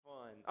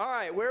All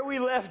right, where we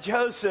left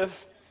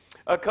Joseph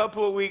a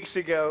couple of weeks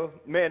ago,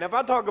 man, if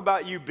I talk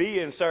about you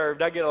being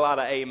served, I get a lot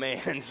of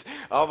amens.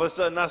 All of a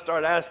sudden, I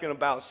start asking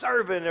about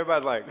serving, and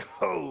everybody's like,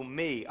 oh,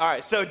 me. All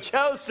right, so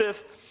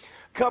Joseph,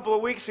 a couple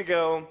of weeks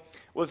ago,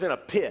 was in a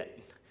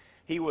pit.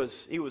 He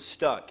was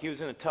stuck. He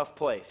was in a tough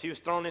place. He was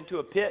thrown into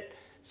a pit.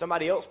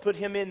 Somebody else put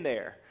him in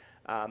there.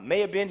 May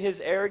have been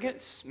his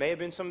arrogance, may have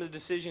been some of the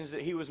decisions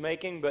that he was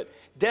making, but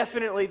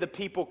definitely the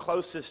people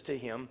closest to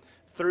him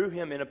threw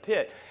him in a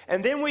pit.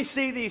 And then we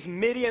see these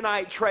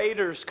Midianite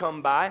traders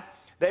come by.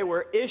 They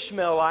were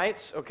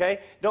Ishmaelites, okay?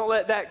 Don't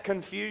let that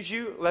confuse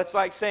you. That's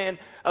like saying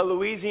a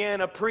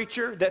Louisiana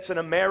preacher that's an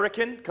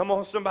American. Come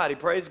on, somebody,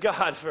 praise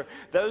God for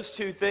those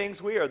two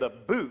things. We are the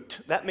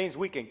boot. That means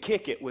we can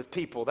kick it with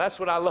people. That's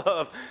what I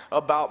love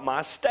about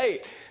my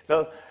state.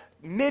 The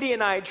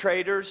Midianite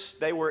traders,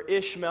 they were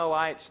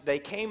Ishmaelites. They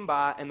came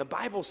by, and the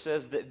Bible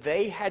says that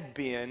they had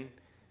been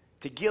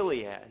to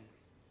Gilead.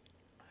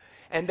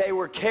 And they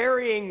were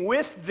carrying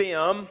with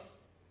them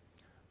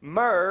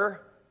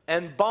myrrh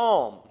and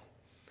balm.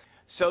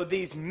 So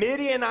these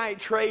Midianite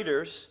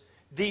traders,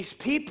 these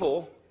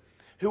people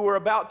who were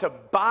about to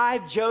buy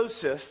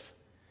Joseph,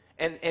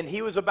 and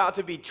he was about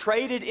to be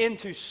traded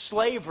into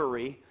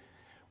slavery,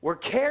 were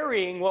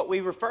carrying what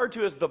we refer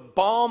to as the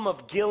balm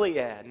of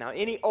Gilead. Now,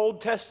 any Old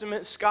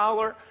Testament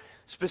scholar,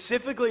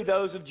 specifically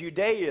those of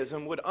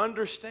Judaism, would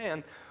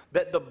understand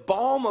that the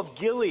balm of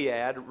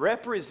Gilead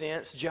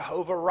represents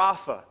Jehovah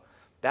Rapha.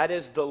 That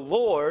is the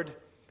Lord,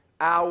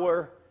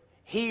 our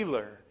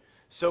healer.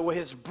 So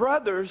his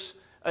brothers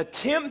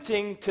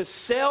attempting to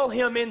sell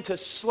him into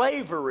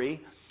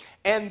slavery,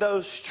 and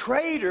those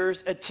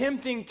traders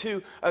attempting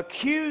to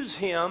accuse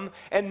him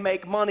and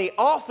make money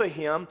off of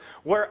him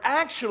were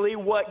actually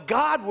what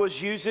God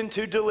was using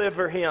to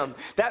deliver him.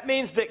 That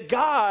means that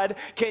God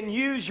can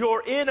use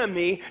your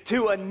enemy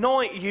to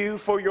anoint you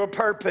for your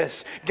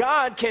purpose.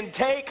 God can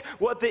take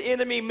what the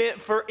enemy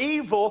meant for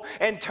evil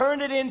and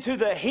turn it into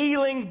the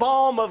healing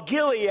balm of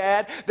Gilead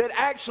that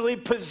actually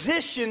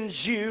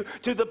positions you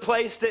to the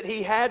place that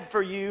he had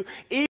for you,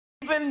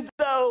 even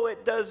though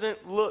it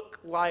doesn't look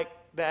like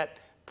that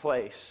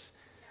place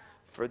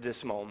for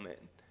this moment.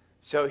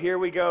 So here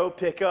we go,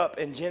 pick up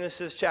in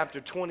Genesis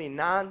chapter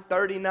 29,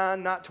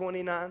 39, not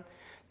 29,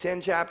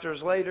 10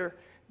 chapters later.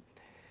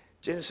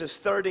 Genesis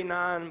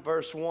 39,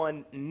 verse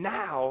 1,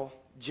 now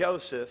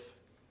Joseph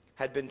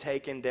had been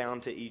taken down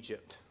to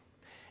Egypt.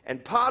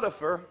 And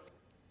Potiphar,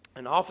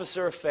 an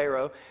officer of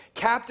Pharaoh,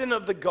 captain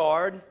of the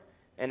guard,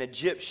 an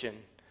Egyptian,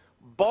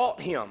 bought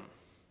him.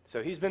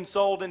 So he's been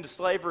sold into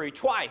slavery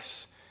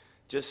twice,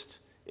 just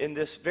in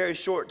this very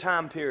short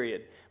time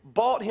period.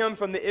 Bought him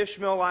from the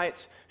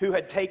Ishmaelites who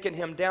had taken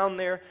him down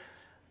there.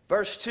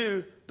 Verse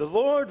 2, the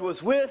Lord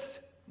was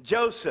with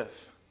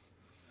Joseph,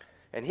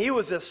 and he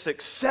was a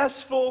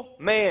successful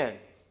man.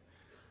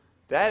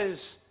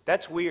 That's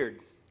weird,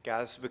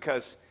 guys,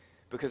 because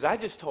I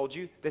just told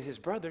you that his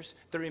brothers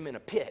threw him in a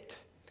pit.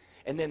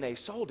 And then they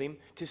sold him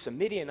to some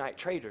Midianite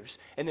traders.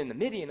 And then the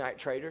Midianite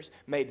traders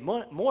made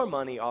more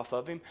money off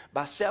of him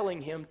by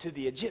selling him to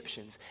the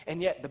Egyptians.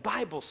 And yet the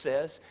Bible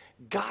says,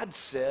 God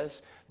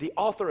says, the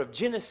author of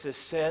Genesis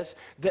says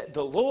that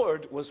the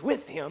Lord was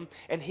with him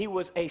and he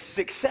was a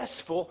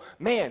successful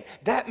man.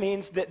 That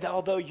means that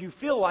although you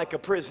feel like a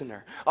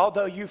prisoner,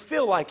 although you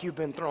feel like you've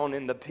been thrown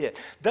in the pit,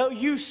 though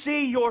you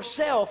see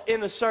yourself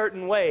in a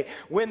certain way,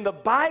 when the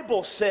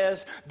Bible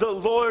says the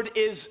Lord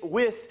is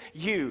with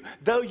you,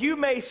 though you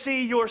may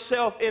see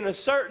yourself in a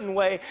certain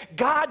way,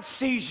 God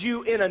sees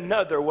you in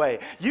another way.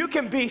 You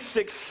can be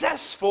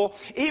successful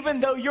even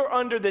though you're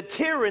under the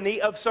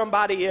tyranny of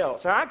somebody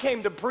else. And I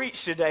came to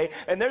preach today,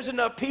 and there's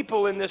enough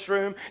people in this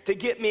room to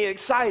get me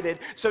excited,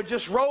 so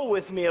just roll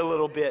with me a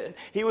little bit.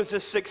 He was a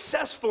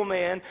successful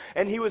man,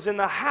 and he was in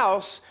the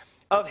house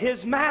of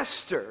his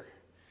master,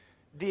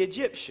 the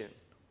Egyptian.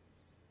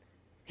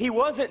 He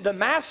wasn't the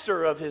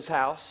master of his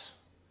house.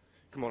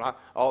 Come on,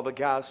 all the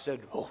guys said,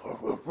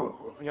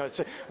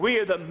 we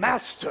are the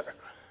master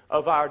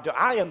of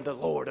I am the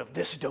Lord of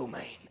this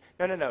domain.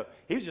 No.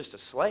 He was just a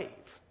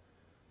slave.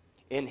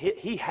 And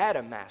he had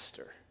a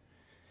master.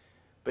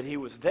 But he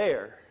was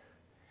there,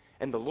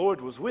 and the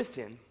Lord was with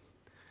him.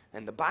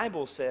 And the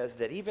Bible says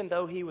that even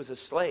though he was a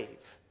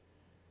slave,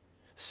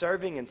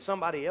 serving in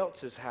somebody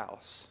else's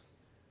house,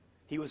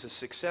 he was a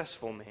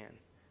successful man.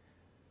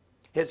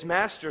 His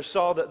master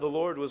saw that the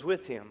Lord was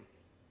with him.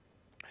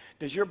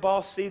 Does your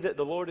boss see that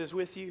the Lord is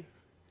with you?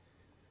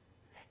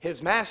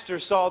 His master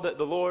saw that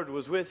the Lord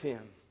was with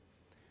him.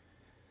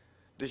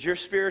 Does your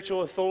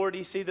spiritual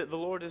authority see that the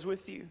Lord is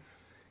with you?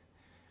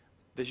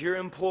 Does your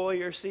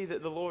employer see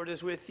that the Lord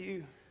is with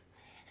you?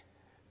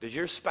 Does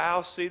your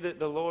spouse see that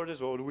the Lord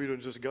is, we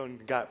done just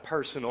got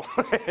personal.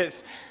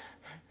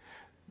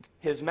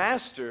 His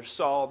master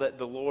saw that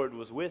the Lord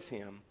was with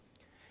him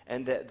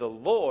and that the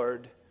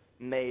Lord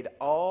made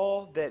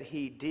all that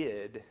he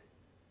did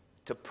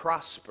to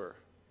prosper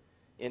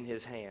in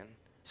his hand.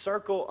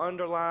 Circle,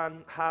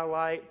 underline,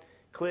 highlight,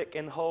 click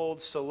and hold,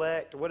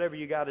 select, whatever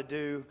you got to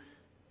do.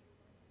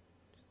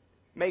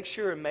 make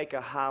sure and make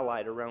a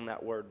highlight around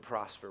that word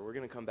prosper. We're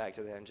going to come back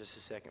to that in just a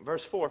second.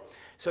 Verse 4,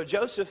 so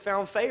Joseph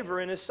found favor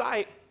in his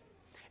sight,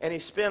 and he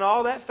spent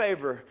all that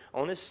favor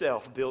on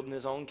himself, building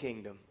his own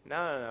kingdom.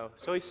 No.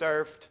 So he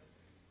served.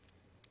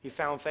 He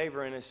found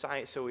favor in his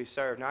sight, so he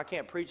served. Now, I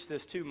can't preach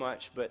this too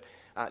much, but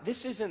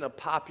this isn't a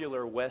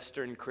popular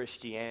Western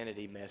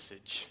Christianity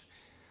message.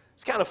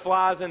 This kind of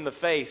flies in the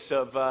face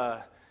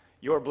of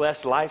your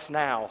blessed life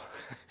now.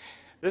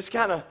 This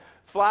kind of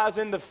flies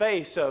in the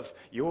face of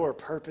your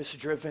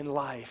purpose-driven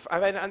life. I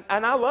mean,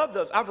 and I love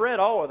those. I've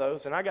read all of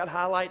those, and I got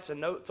highlights and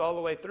notes all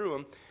the way through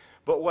them.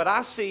 But what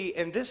I see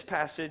in this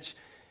passage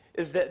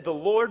is that the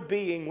Lord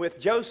being with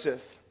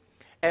Joseph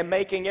and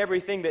making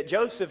everything that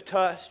Joseph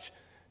touched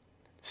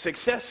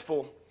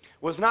successful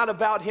was not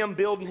about him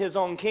building his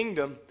own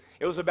kingdom.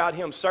 It was about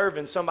him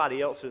serving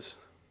somebody else's.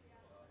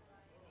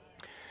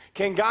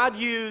 Can God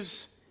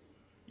use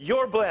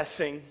your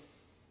blessing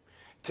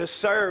to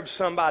serve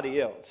somebody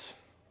else?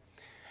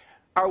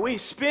 Are we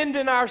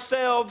spending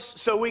ourselves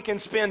so we can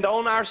spend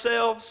on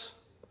ourselves?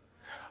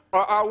 Or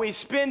are we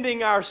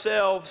spending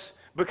ourselves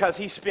because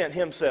he spent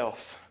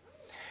himself?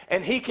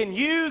 And he can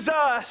use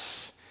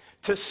us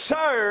to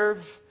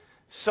serve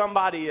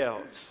somebody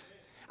else.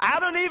 I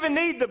don't even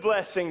need the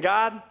blessing,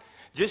 God.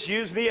 Just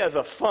use me as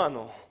a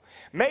funnel.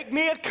 Make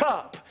me a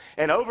cup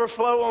and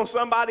overflow on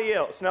somebody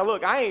else. Now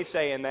look, I ain't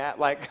saying that.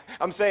 Like,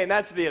 I'm saying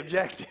that's the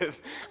objective.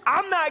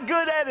 I'm not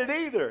good at it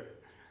either.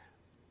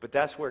 But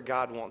that's where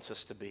God wants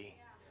us to be.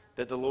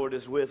 That the Lord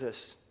is with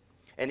us.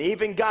 And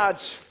even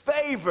God's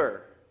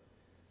favor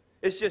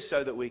is just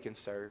so that we can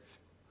serve.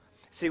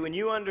 See, when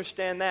you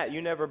understand that,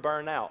 you never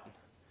burn out.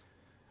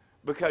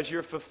 Because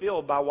you're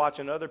fulfilled by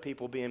watching other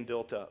people being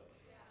built up.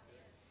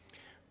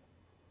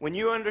 When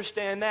you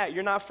understand that,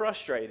 you're not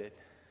frustrated.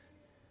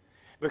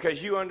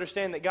 Because you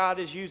understand that God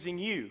is using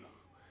you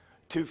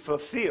to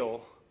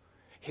fulfill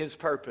his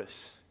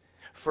purpose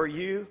for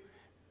you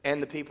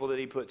and the people that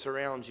he puts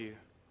around you.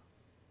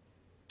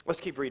 Let's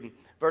keep reading.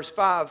 Verse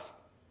 5,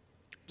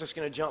 just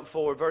going to jump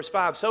forward. Verse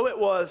 5, so it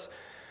was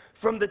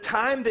from the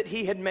time that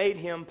he had made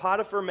him,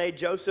 Potiphar made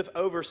Joseph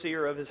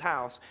overseer of his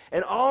house,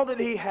 and all that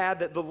he had,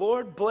 that the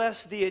Lord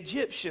blessed the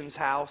Egyptian's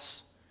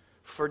house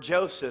for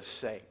Joseph's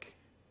sake.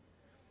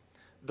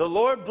 The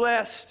Lord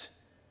blessed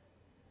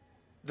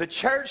the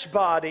church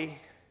body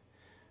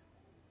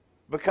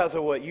because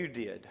of what you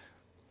did.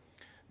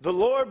 The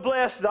Lord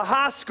blessed the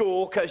high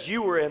school because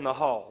you were in the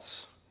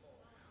halls.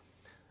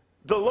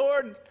 The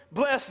Lord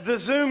blessed the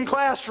Zoom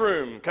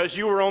classroom because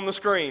you were on the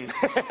screen.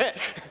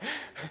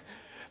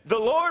 The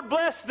Lord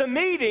blessed the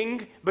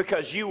meeting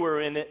because you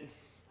were in it.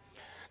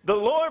 The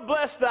Lord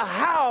blessed the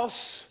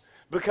house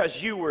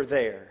because you were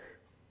there.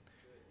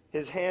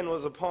 His hand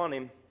was upon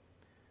him.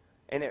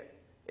 And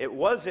it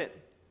wasn't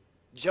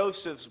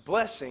Joseph's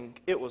blessing,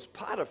 it was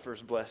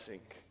Potiphar's blessing.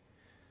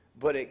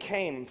 But it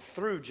came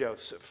through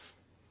Joseph.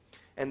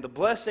 And the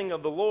blessing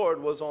of the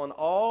Lord was on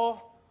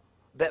all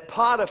that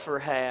Potiphar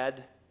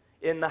had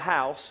in the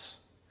house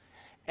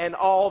and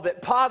all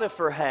that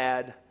Potiphar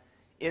had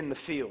in the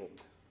field.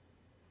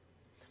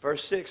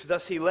 Verse 6,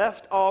 thus he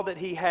left all that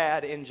he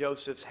had in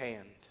Joseph's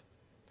hand.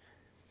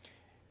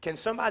 Can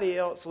somebody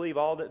else leave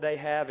all that they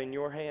have in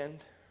your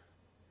hand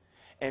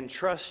and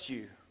trust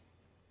you?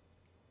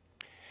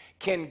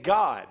 Can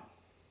God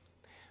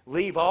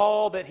leave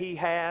all that he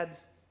had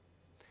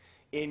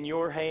in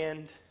your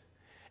hand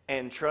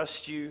and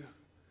trust you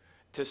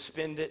to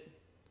spend it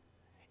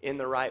in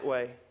the right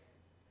way,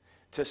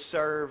 to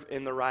serve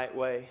in the right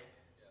way,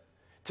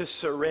 to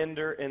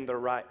surrender in the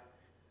right?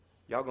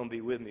 Y'all going to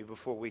be with me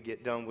before we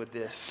get done with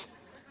this.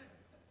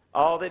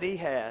 All that he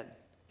had,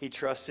 he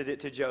trusted it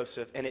to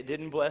Joseph, and it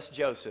didn't bless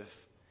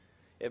Joseph.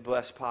 It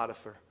blessed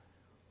Potiphar.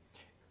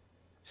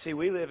 See,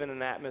 we live in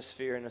an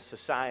atmosphere, in a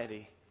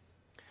society,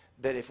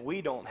 that if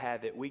we don't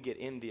have it, we get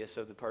envious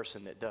of the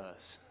person that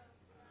does.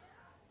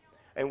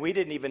 And we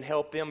didn't even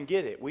help them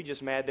get it. We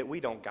just mad that we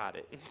don't got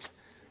it.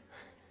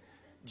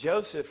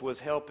 Joseph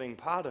was helping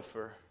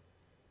Potiphar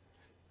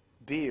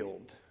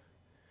build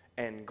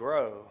and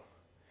grow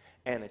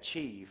and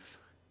achieve.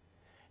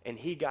 And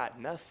he got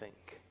nothing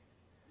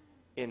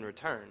in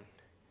return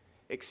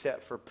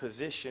except for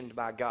positioned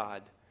by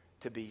God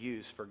to be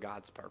used for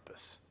God's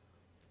purpose.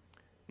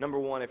 Number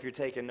one, if you're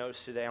taking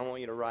notes today, I want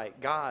you to write,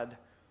 God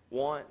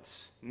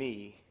wants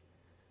me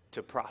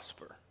to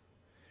prosper.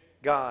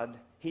 God,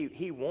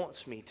 He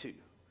wants me to.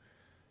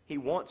 He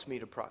wants me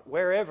to prosper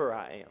wherever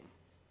I am.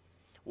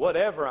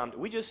 Whatever I'm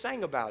doing. We just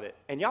sang about it.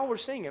 And y'all were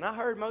singing. I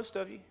heard most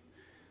of you.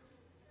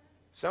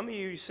 Some of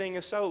you sing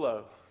a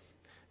solo.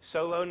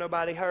 Solo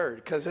nobody heard.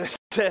 Because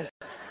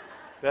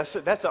that's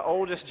the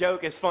oldest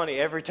joke. It's funny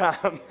every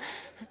time.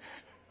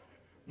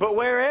 But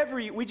wherever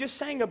you, we just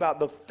sang about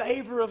the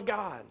favor of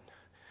God.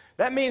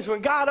 That means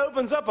when God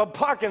opens up a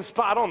parking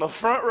spot on the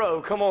front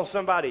row, come on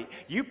somebody,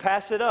 you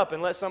pass it up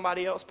and let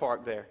somebody else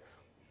park there.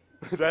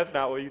 That's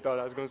not what you thought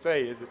I was going to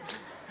say, is it?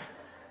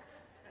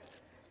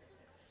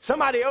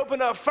 Somebody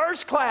opened up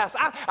first class.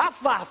 I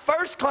fly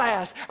first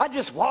class. I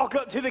just walk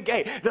up to the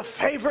gate. The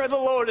favor of the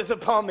Lord is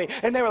upon me.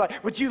 And they were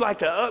like, would you like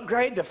to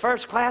upgrade to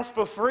first class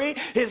for free?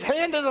 His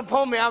hand is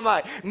upon me. I'm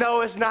like, no,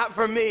 it's not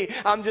for me.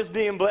 I'm just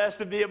being blessed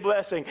to be a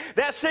blessing.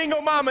 That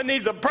single mama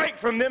needs a break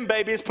from them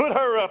babies. Put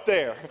her up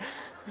there.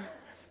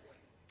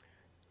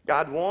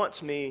 God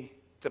wants me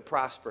to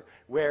prosper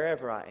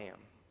wherever I am,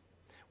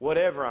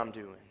 whatever I'm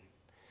doing.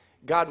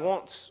 God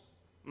wants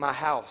my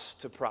house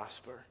to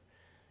prosper.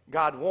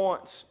 God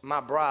wants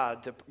my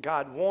bride to,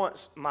 God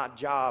wants my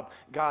job.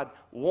 God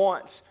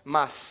wants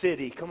my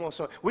city. Come on,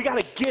 son. We got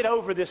to get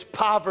over this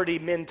poverty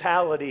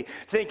mentality,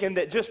 thinking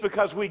that just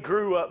because we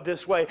grew up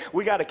this way,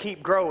 we got to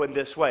keep growing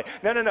this way.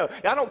 No, no, no.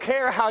 I don't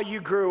care how you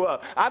grew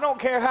up. I don't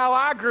care how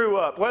I grew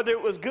up, whether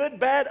it was good,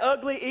 bad,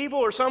 ugly, evil,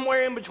 or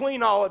somewhere in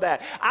between all of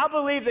that. I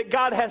believe that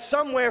God has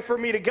somewhere for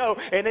me to go,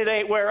 and it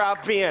ain't where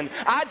I've been.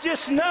 I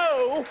just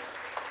know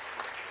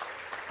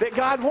that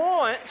God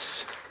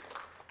wants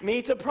me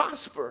to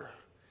prosper,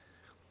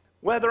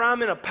 whether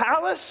I'm in a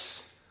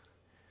palace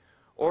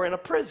or in a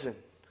prison.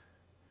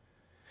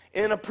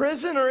 In a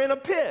prison or in a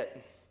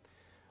pit.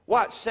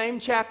 Watch, same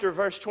chapter,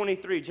 verse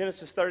 23,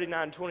 Genesis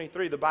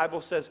 39:23. The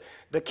Bible says,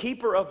 the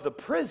keeper of the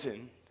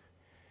prison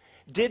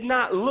did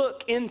not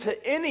look into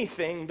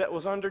anything that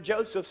was under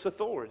Joseph's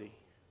authority.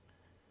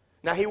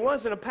 Now, he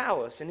was in a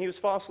palace, and he was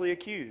falsely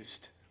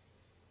accused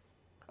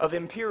of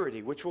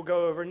impurity, which we'll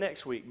go over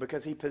next week,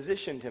 because he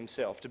positioned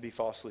himself to be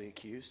falsely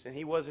accused, and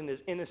he wasn't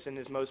as innocent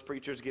as most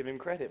preachers give him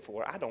credit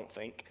for, I don't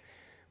think.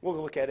 We'll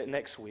look at it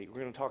next week. We're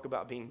going to talk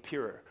about being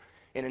pure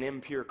in an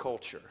impure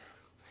culture,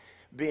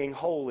 being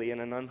holy in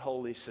an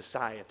unholy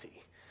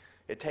society.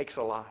 It takes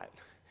a lot,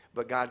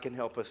 but God can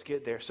help us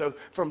get there. So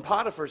from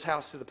Potiphar's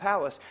house to the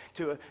palace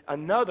to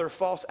another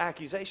false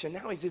accusation,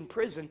 now he's in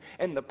prison,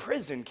 and the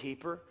prison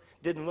keeper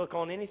didn't look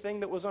on anything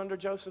that was under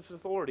Joseph's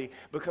authority,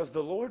 because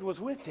the Lord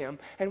was with him,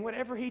 and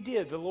whatever he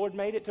did, the Lord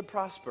made it to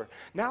prosper.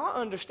 Now, I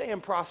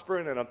understand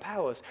prospering in a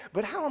palace,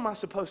 but how am I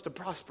supposed to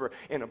prosper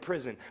in a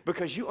prison?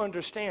 Because you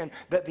understand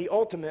that the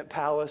ultimate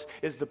palace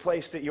is the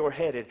place that you're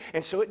headed.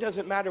 And so it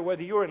doesn't matter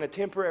whether you're in a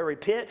temporary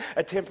pit,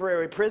 a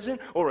temporary prison,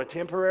 or a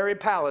temporary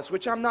palace,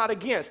 which I'm not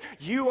against.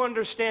 You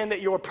understand that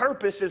your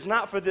purpose is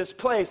not for this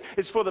place,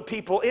 it's for the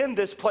people in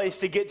this place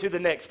to get to the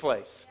next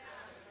place.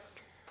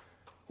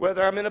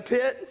 Whether I'm in a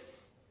pit,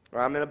 or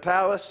I'm in a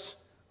palace,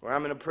 or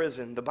I'm in a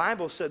prison, the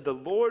Bible said the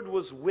Lord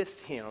was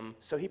with him,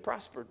 so he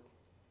prospered.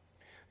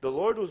 The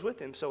Lord was with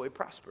him, so he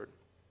prospered.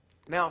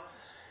 Now,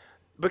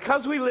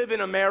 because we live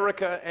in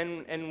America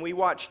and we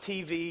watch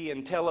TV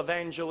and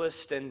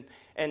televangelists,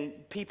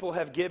 and people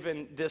have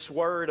given this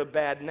word a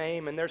bad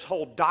name, and there's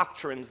whole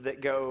doctrines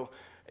that go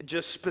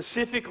just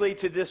specifically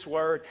to this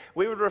word,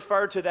 we would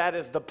refer to that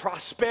as the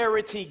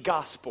prosperity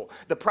gospel.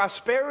 The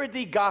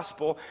prosperity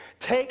gospel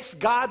takes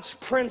God's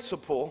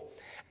principle,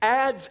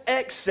 adds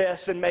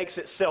excess, and makes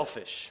it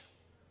selfish.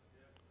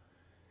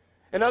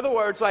 In other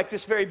words, like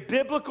this very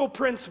biblical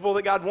principle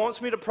that God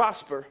wants me to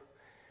prosper,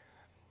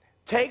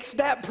 takes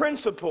that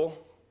principle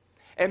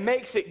and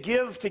makes it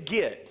give to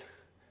get,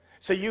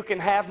 so you can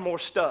have more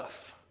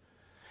stuff,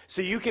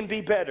 so you can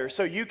be better,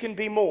 so you can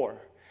be more,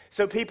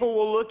 so people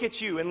will look at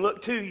you and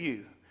look to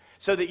you,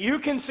 so that you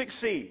can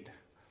succeed.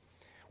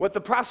 What the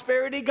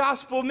prosperity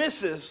gospel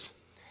misses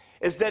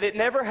is that it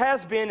never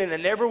has been and it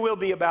never will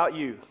be about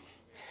you.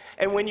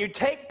 And when you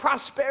take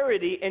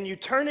prosperity and you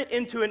turn it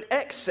into an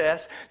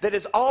excess that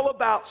is all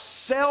about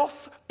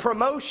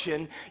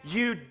self-promotion,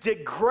 you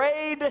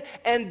degrade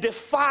and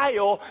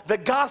defile the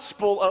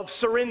gospel of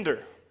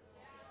surrender.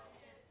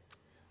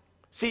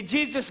 See,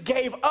 Jesus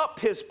gave up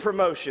his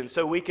promotion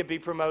so we could be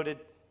promoted.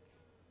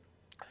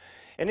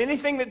 And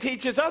anything that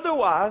teaches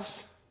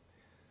otherwise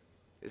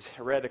is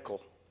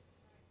heretical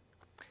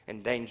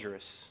and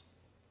dangerous.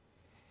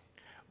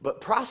 But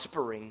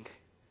prospering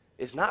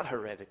is not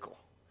heretical.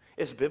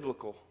 It's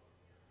biblical.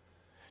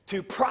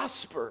 To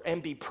prosper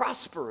and be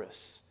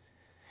prosperous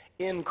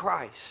in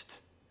Christ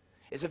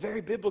is a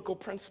very biblical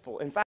principle.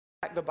 In fact,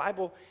 the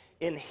Bible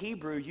in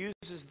Hebrew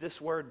uses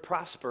this word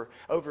prosper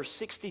over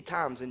 60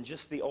 times in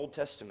just the Old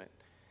Testament.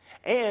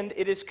 And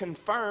it is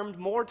confirmed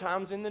more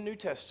times in the New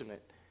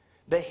Testament.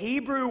 The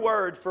Hebrew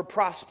word for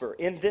prosper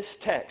in this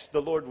text,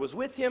 the Lord was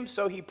with him,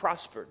 so he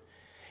prospered,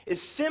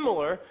 is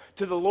similar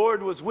to the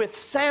Lord was with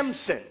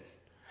Samson,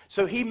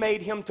 so he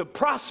made him to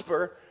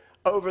prosper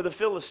over the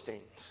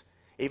Philistines,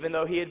 even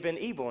though he had been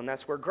evil. And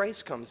that's where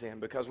grace comes in,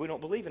 because we don't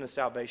believe in a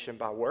salvation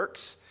by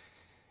works.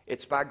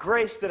 It's by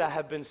grace that I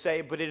have been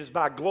saved, but it is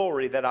by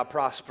glory that I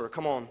prosper.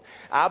 Come on.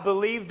 I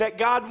believe that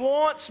God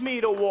wants me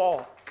to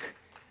walk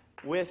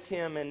with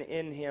him and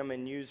in him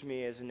and use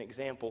me as an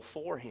example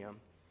for him.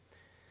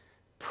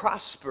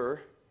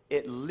 Prosper,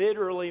 it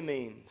literally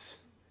means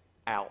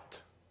out.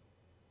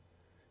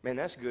 Man,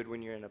 that's good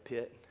when you're in a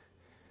pit.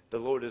 The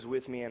Lord is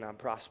with me and I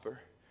prosper.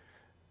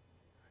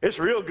 It's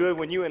real good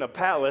when you're in a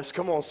palace.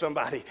 Come on,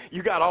 somebody.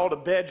 You got all the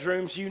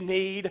bedrooms you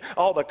need,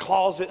 all the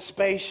closet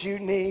space you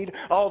need,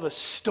 all the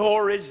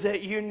storage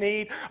that you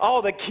need.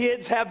 All the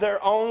kids have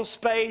their own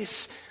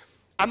space.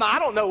 I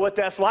don't know what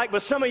that's like,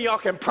 but some of y'all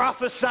can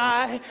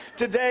prophesy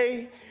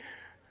today.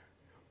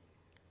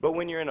 But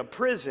when you're in a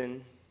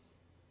prison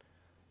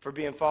for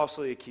being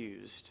falsely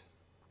accused,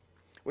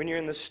 when you're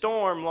in the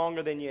storm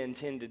longer than you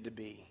intended to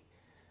be,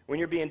 when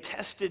you're being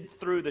tested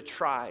through the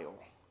trial,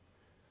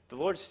 the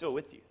Lord's still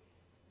with you.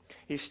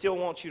 He still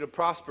wants you to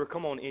prosper,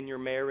 come on, in your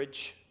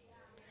marriage.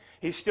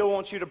 He still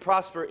wants you to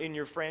prosper in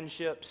your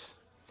friendships.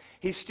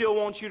 He still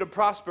wants you to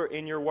prosper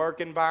in your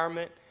work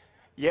environment.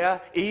 Yeah,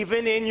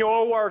 even in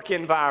your work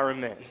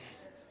environment.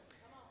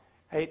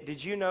 Hey,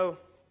 did you know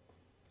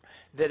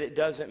that it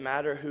doesn't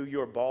matter who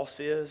your boss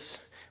is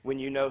when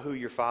you know who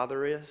your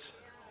father is?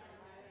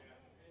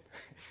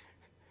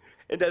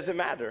 It doesn't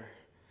matter.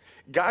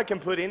 God can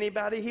put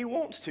anybody he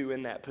wants to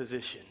in that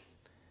position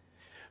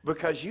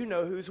because you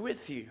know who's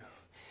with you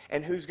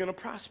and who's going to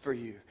prosper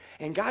you.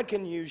 And God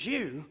can use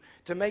you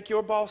to make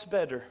your boss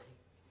better.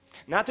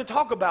 Not to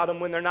talk about them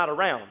when they're not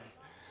around,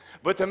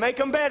 but to make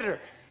them better,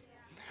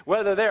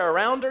 whether they're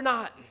around or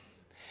not.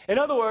 In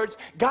other words,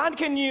 God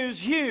can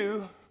use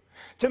you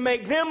to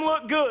make them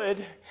look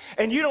good,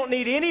 and you don't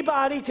need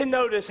anybody to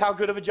notice how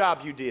good of a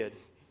job you did.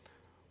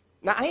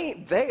 Now, I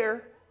ain't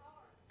there.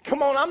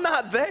 Come on, I'm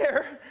not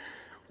there.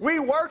 We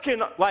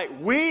working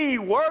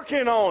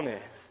on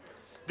it.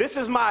 This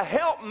is my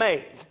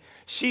helpmate.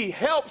 She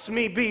helps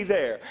me be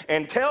there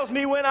and tells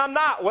me when I'm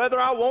not, whether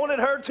I wanted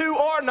her to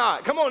or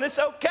not. Come on, it's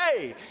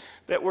okay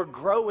that we're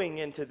growing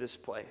into this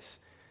place.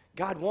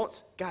 God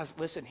wants, guys,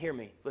 listen, hear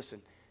me.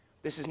 Listen,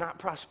 this is not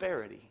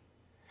prosperity.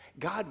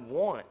 God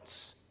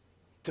wants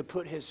to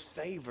put his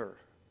favor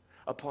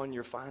upon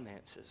your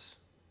finances.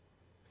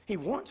 He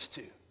wants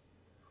to.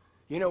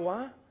 You know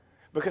why?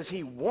 Because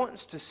he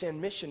wants to send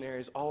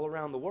missionaries all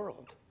around the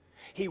world.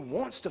 He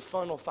wants to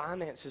funnel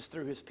finances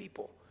through his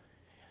people.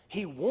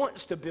 He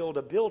wants to build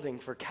a building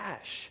for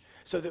cash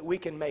so that we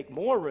can make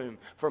more room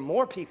for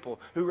more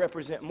people who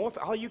represent more.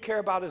 All you care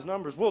about is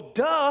numbers. Well,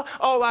 duh,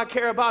 all I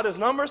care about is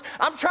numbers.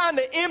 I'm trying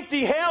to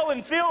empty hell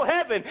and fill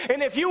heaven.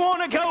 And if you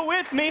want to go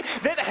with me,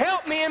 then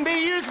help me and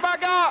be used by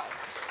God.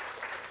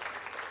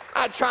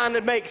 I'm trying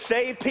to make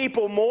saved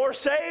people more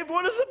saved.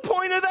 What is the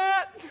point of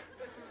that?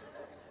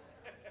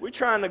 We're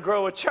trying to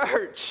grow a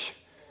church.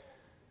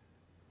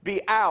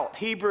 Be out,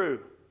 Hebrew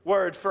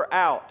word for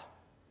out.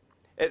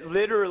 It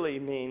literally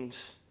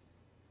means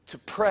to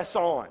press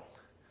on,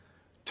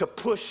 to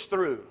push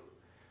through,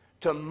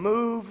 to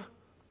move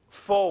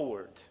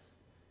forward.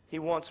 He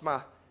wants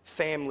my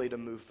family to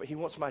move. He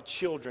wants my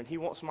children. He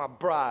wants my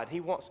bride. He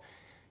wants,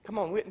 come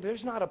on,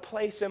 there's not a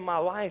place in my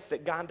life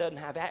that God doesn't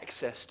have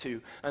access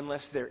to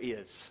unless there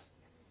is.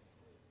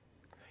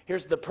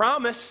 Here's the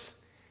promise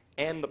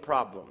and the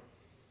problem.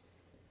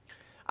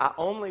 I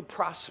only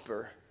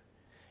prosper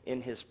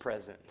in his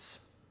presence.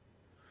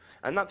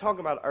 I'm not talking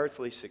about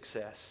earthly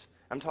success.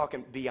 I'm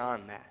talking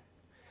beyond that.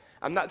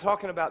 I'm not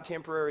talking about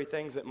temporary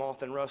things that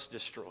moth and rust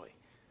destroy.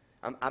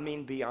 I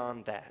mean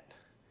beyond that.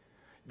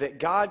 That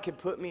God could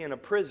put me in a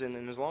prison,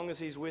 and as long as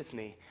he's with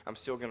me, I'm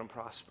still going to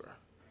prosper.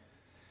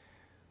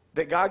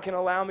 That God can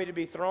allow me to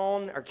be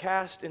thrown or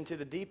cast into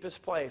the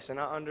deepest place, and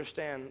I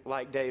understand,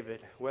 like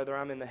David, whether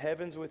I'm in the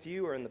heavens with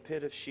you or in the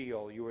pit of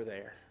Sheol, you were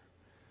there.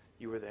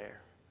 You were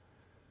there.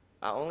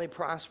 I only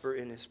prosper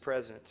in his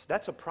presence.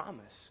 That's a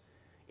promise.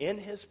 In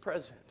his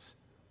presence.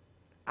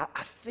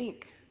 I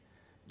think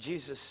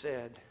Jesus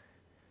said,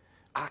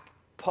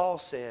 Paul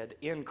said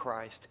in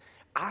Christ,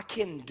 I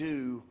can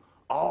do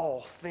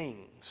all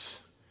things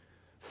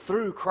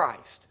through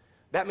Christ.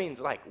 That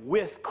means like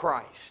with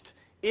Christ,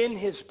 in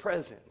his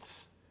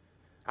presence.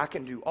 I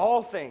can do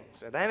all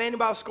things. And that ain't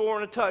about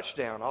scoring a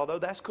touchdown, although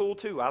that's cool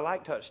too. I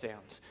like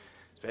touchdowns.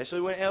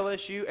 Especially when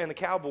LSU and the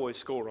Cowboys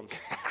score them.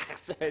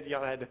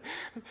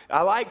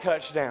 I like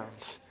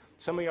touchdowns.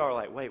 Some of y'all are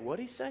like, wait,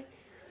 what'd he say?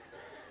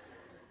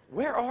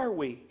 Where are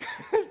we?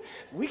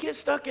 We get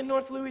stuck in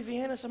North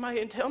Louisiana. Somebody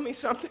can tell me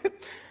something.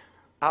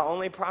 I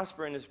only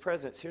prosper in his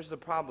presence. Here's the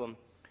problem.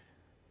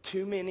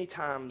 Too many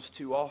times,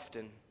 too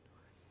often,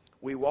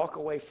 we walk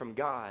away from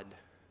God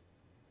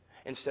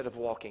instead of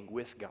walking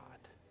with God.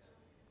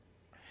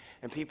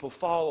 And people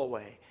fall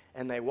away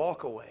and they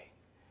walk away.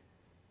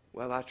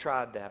 Well, I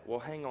tried that. Well,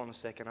 hang on a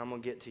second. I'm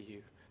going to get to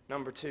you.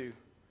 Number 2,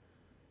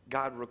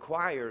 God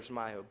requires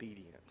my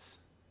obedience.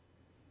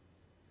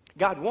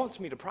 God wants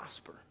me to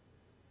prosper.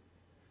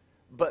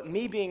 But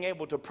me being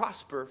able to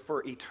prosper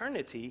for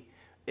eternity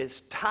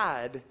is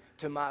tied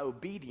to my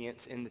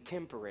obedience in the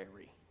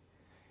temporary.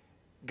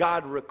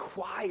 God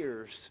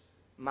requires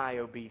my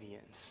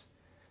obedience.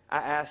 I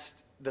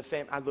asked the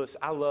family,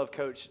 I love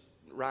Coach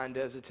Ryan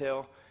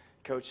Desatel.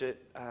 Coach at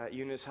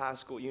Eunice High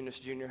School, Eunice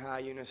Junior High,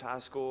 Eunice High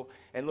School.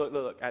 And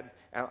look,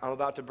 I'm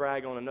about to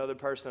brag on another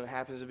person that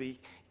happens to be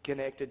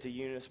connected to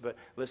Eunice, but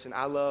listen,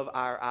 I love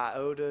our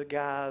Iota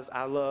guys.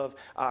 I love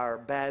our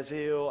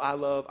Basil. I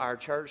love our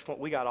church.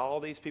 We got all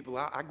these people.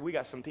 We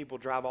got some people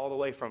drive all the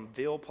way from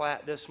Ville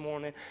Platte this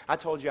morning. I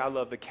told you I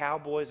love the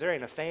Cowboys. There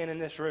ain't a fan in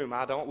this room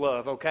I don't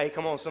love, okay?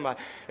 Come on, somebody.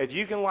 If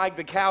you can like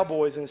the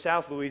Cowboys in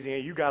South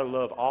Louisiana, you got to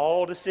love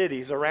all the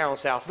cities around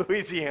South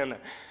Louisiana.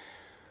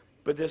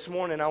 But this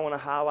morning, I want to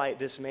highlight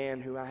this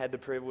man who I had the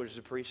privilege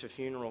to preach a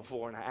funeral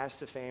for, and I asked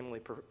the family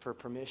for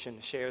permission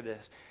to share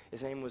this.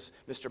 His name was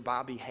Mr.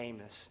 Bobby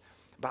Hamus.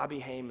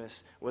 Bobby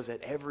Hamus was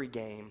at every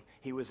game.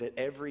 He was at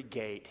every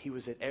gate. He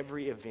was at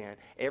every event.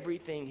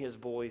 Everything his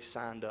boys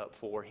signed up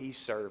for, he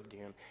served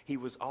in. He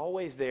was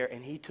always there,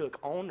 and he took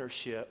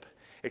ownership,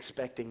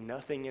 expecting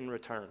nothing in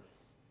return.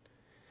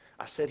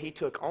 I said he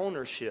took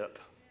ownership,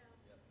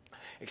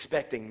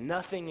 expecting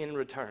nothing in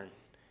return.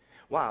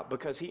 Why?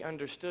 Because he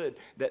understood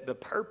that the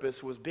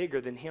purpose was bigger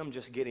than him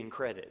just getting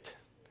credit.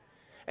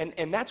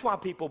 And that's why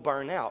people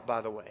burn out, by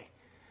the way.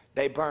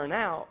 They burn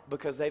out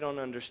because they don't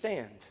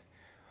understand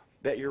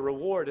that your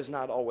reward is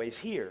not always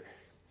here.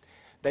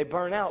 They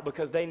burn out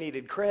because they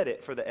needed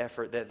credit for the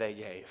effort that they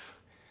gave.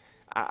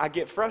 I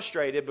get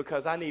frustrated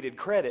because I needed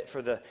credit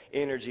for the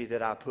energy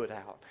that I put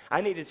out.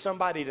 I needed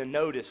somebody to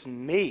notice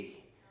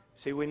me.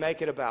 See, we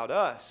make it about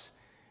us,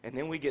 and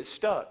then we get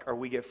stuck, or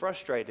we get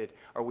frustrated,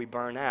 or we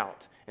burn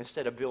out,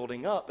 instead of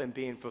building up and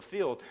being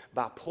fulfilled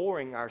by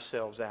pouring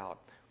ourselves out.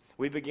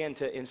 We begin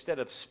to, instead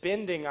of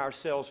spending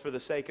ourselves for the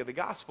sake of the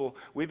gospel,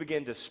 we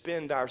begin to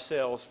spend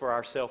ourselves for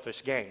our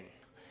selfish gain.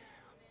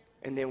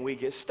 And then we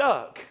get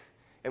stuck,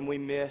 and we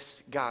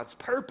miss God's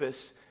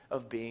purpose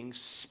of being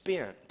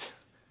spent.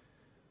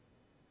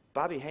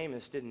 Bobby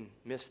Hamus didn't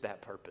miss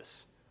that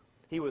purpose.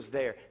 He was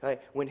there.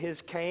 Like, when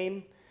his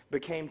cane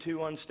became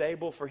too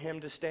unstable for him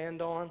to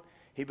stand on,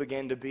 he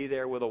began to be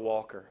there with a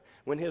walker.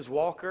 When his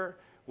walker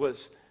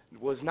was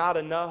not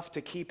enough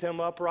to keep him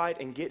upright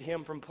and get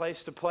him from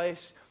place to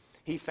place,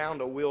 he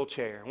found a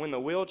wheelchair. When the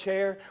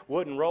wheelchair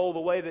wouldn't roll the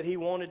way that he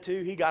wanted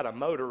to, he got a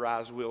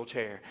motorized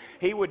wheelchair.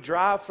 He would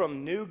drive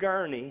from New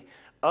Gurney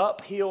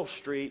up Hill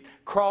Street,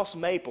 cross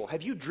Maple.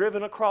 Have you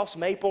driven across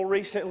Maple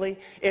recently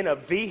in a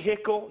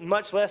vehicle,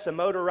 much less a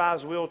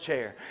motorized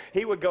wheelchair?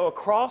 He would go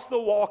across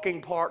the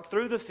walking park,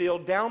 through the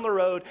field, down the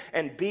road,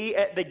 and be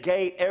at the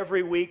gate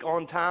every week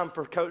on time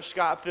for Coach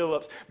Scott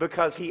Phillips,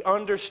 because he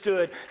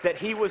understood that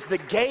he was the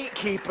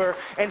gatekeeper,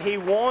 and he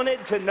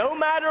wanted to, no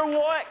matter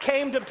what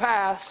came to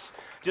pass.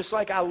 Just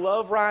like I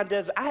love Ryan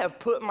Des, I have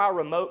put my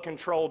remote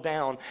control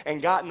down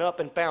and gotten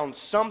up and found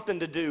something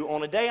to do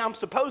on a day I'm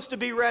supposed to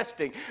be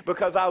resting,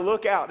 because I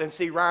look out and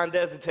see Ryan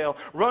Desautel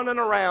running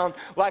around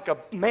like a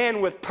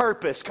man with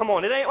purpose. Come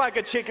on, it ain't like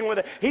a chicken with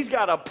a, he's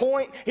got a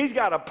point, he's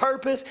got a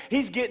purpose,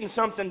 he's getting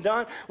something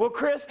done. Well,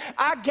 Chris,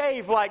 I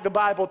gave like the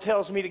Bible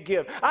tells me to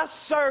give. I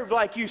served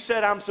like you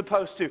said I'm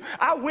supposed to.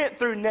 I went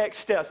through next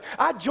steps.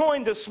 I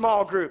joined a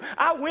small group.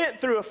 I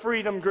went through a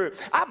freedom group.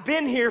 I've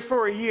been here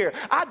for a year.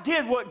 I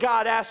did what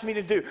God asked me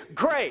to do.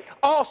 Great,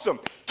 awesome.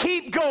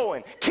 Keep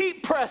going,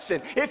 keep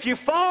pressing. If you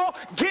fall,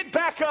 get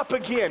back up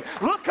again.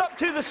 Look up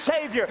to the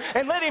Savior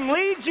and let him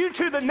lead you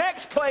to the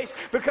next place,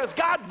 because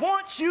God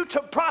wants you to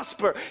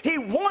prosper. He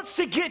wants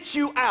to get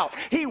you out.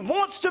 He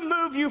wants to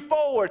move you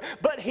forward,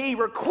 but he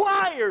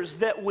requires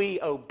that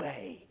we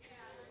obey.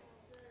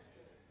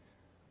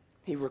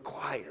 He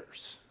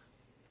requires.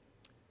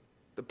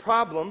 The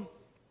problem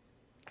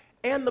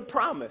and the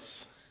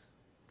promise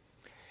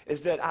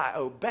is that I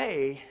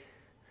obey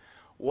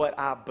what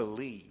I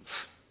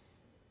believe.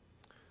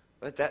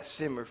 Let that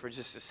simmer for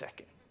just a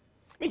second.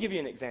 Let me give you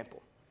an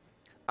example.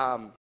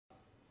 I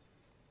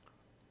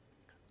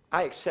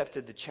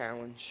accepted the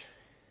challenge.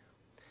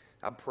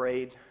 I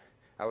prayed.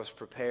 I was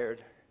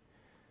prepared.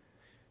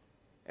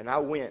 And I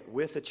went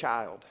with a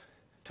child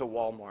to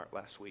Walmart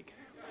last week.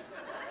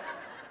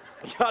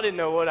 Y'all didn't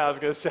know what I was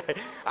going to say.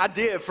 I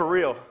did, for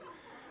real.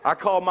 I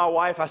called my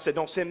wife. I said,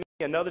 don't send me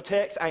another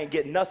text. I ain't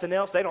getting nothing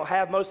else. They don't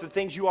have most of the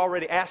things you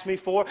already asked me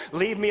for.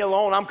 Leave me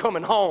alone. I'm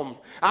coming home.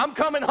 I'm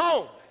coming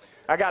home.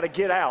 I got to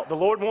get out. The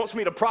Lord wants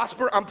me to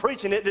prosper. I'm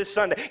preaching it this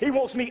Sunday. He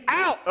wants me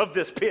out of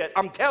this pit.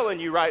 I'm telling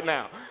you right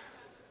now.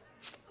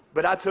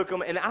 But I took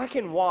them, and I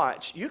can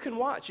watch. You can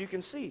watch. You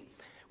can see.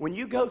 When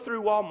you go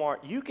through Walmart,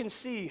 you can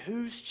see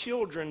whose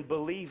children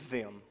believe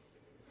them.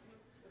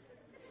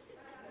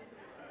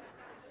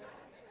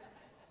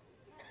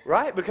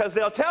 Right? Because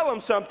they'll tell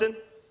them something.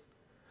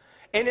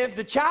 And if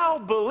the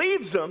child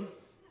believes them,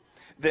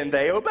 then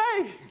they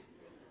obey.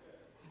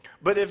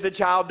 But if the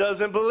child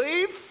doesn't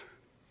believe,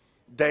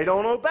 they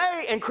don't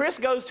obey. And Chris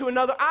goes to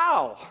another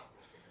aisle,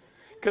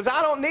 because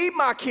I don't need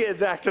my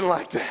kids acting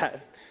like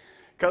that.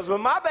 Because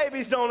when my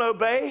babies don't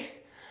obey,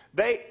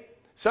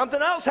 something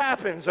else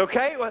happens,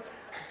 okay? Well,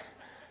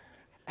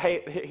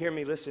 hey, hear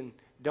me, listen.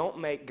 Don't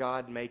make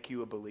God make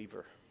you a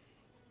believer.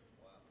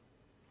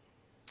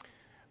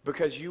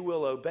 Because you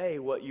will obey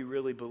what you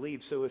really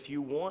believe. So if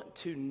you want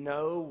to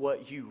know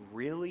what you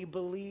really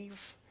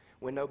believe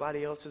when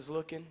nobody else is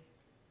looking,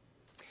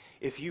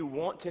 if you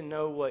want to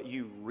know what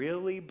you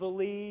really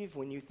believe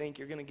when you think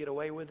you're going to get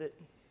away with it,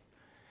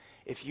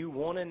 if you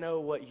want to know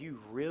what you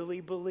really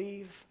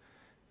believe,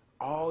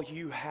 all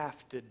you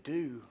have to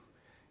do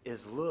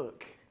is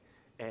look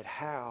at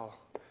how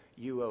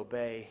you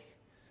obey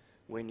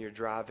when you're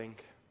driving.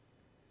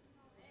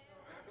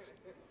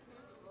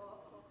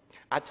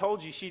 I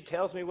told you she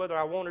tells me whether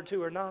I want her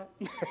to or not.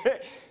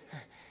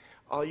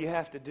 All you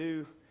have to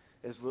do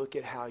is look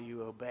at how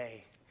you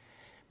obey.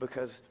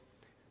 Because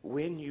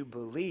When you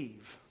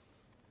believe,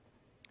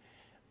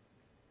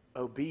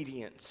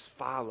 obedience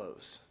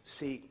follows.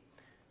 See,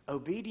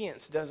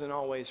 obedience doesn't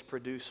always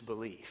produce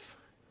belief.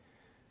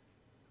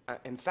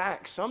 In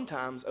fact,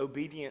 sometimes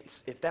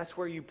obedience, if that's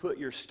where you put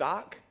your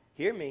stock,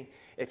 hear me,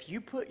 if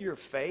you put your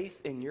faith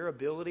in your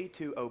ability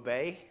to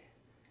obey,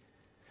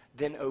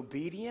 then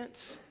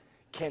obedience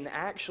can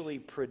actually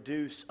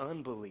produce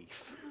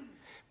unbelief,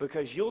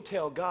 because you'll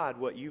tell God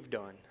what you've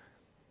done.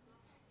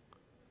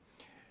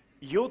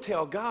 You'll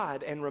tell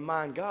God and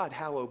remind God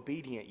how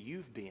obedient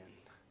you've been.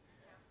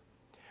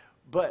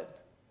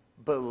 But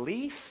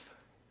belief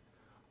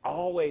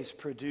always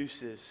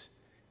produces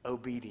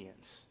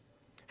obedience.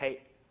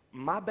 Hey,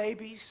 my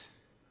babies,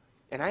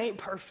 and I ain't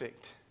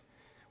perfect.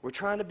 We're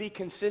trying to be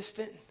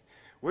consistent.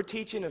 We're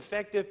teaching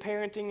effective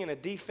parenting in a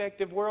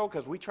defective world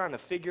because we're trying to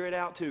figure it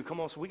out too.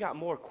 Come on, so we got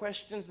more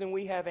questions than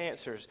we have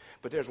answers.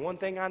 But there's one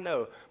thing I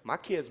know. My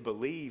kids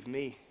believe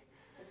me.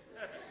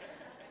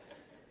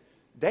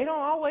 They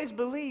don't always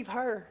believe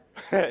her.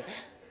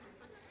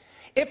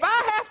 If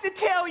I have to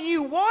tell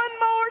you one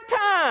more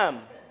time,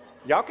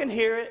 y'all can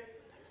hear it.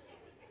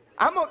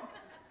 I'm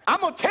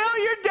gonna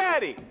tell your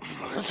daddy.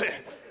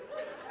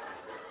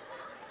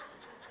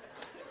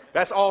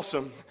 That's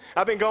awesome.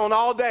 I've been going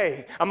all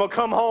day. I'm going to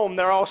come home.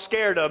 They're all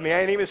scared of me. I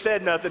ain't even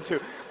said nothing to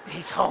them.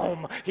 He's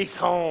home. He's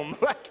home.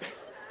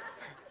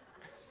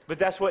 But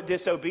that's what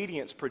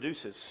disobedience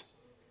produces.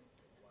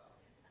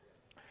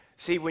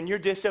 See, when you're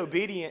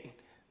disobedient,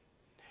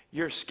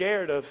 you're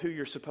scared of who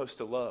you're supposed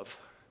to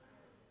love.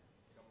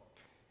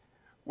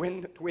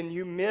 When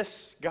you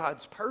miss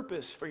God's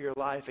purpose for your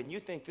life and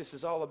you think this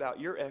is all about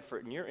your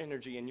effort and your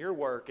energy and your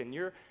work and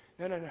your...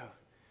 No.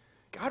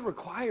 God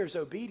requires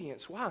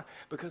obedience. Why?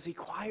 Because he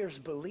requires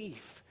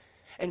belief.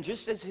 And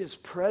just as his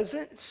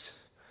presence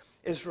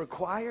is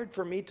required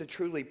for me to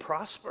truly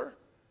prosper,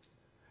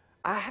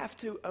 I have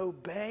to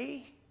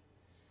obey,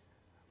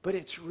 but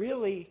it's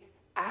really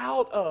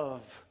out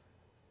of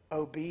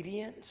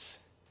obedience,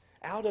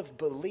 out of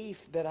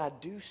belief that I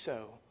do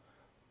so.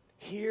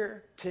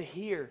 Hear to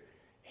hear,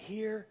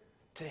 hear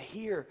to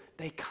hear.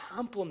 They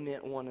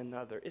complement one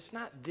another. It's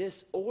not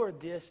this or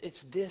this,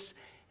 it's this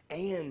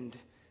and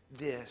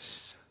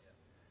this.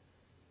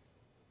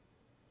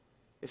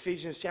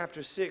 Ephesians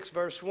chapter 6,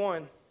 verse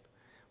 1.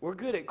 We're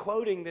good at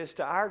quoting this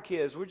to our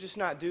kids. We're just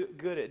not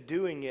good at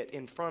doing it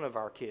in front of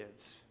our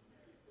kids.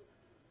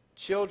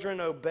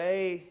 Children,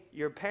 obey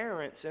your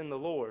parents in the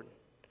Lord.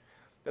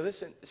 Now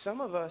listen,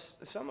 some of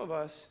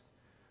us,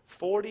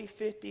 40,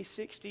 50,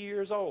 60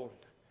 years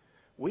old,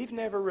 we've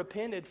never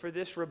repented for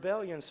this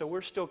rebellion, so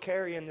we're still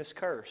carrying this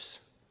curse.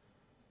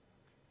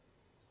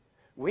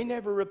 We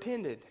never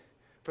repented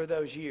for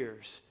those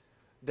years.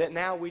 That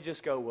now we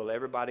just go, well,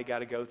 everybody got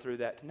to go through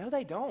that. No,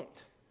 they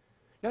don't.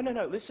 No.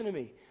 Listen to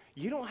me.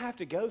 You don't have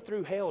to go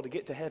through hell to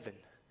get to heaven.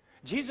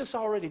 Jesus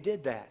already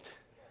did that.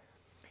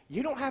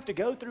 You don't have to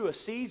go through a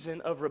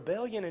season of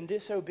rebellion and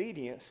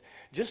disobedience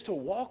just to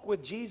walk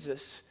with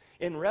Jesus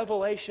in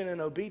revelation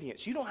and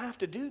obedience. You don't have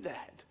to do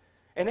that.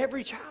 And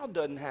every child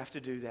doesn't have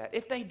to do that.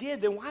 If they did,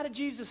 then why did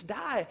Jesus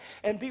die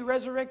and be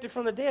resurrected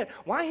from the dead?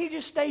 Why didn't he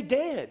just stay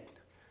dead?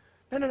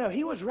 No.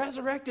 He was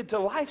resurrected to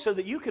life so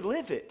that you could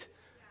live it.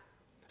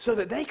 So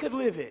that they could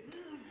live it.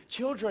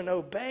 Children,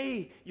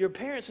 obey your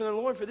parents in the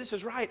Lord, for this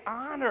is right.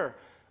 Honor.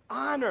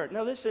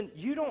 Now listen,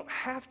 you don't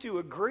have to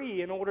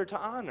agree in order to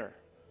honor.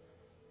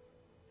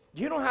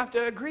 You don't have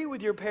to agree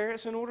with your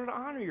parents in order to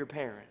honor your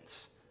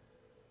parents.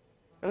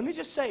 And let me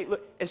just say,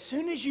 look, as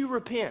soon as you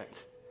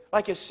repent,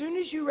 like as soon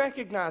as you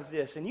recognize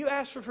this and you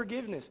ask for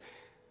forgiveness,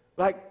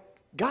 like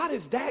God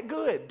is that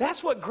good.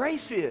 That's what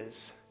grace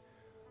is.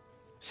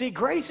 See,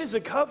 grace is a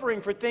covering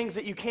for things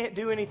that you can't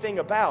do anything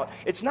about.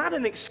 It's not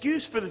an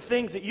excuse for the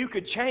things that you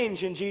could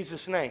change in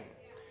Jesus' name.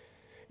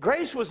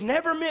 Grace was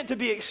never meant to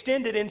be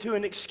extended into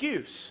an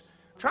excuse.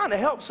 I'm trying to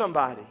help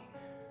somebody.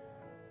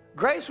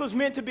 Grace was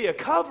meant to be a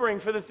covering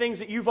for the things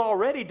that you've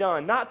already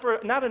done, not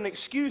an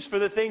excuse for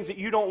the things that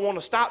you don't want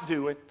to stop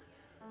doing.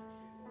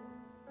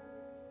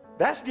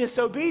 That's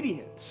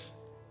disobedience.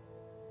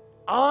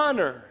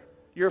 Honor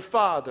your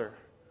father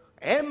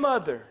and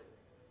mother.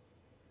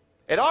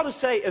 It ought to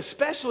say,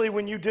 especially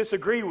when you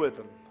disagree with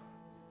them.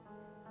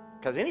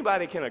 Because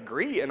anybody can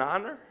agree and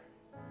honor.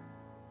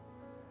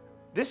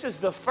 This is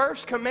the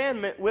first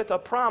commandment with a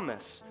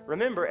promise.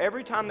 Remember,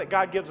 every time that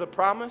God gives a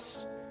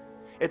promise,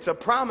 it's a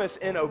promise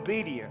in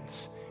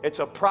obedience. It's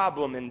a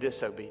problem in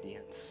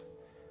disobedience.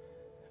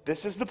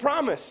 This is the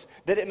promise,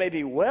 that it may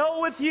be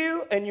well with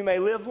you and you may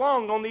live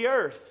long on the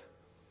earth.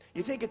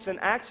 You think it's an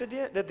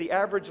accident that the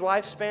average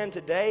lifespan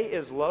today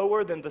is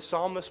lower than the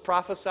psalmist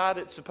prophesied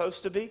it's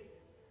supposed to be?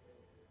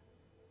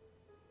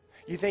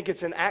 You think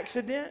it's an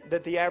accident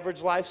that the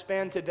average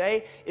lifespan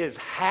today is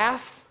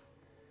half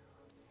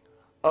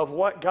of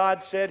what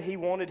God said he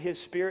wanted his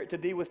spirit to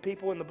be with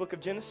people in the book of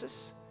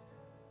Genesis?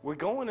 We're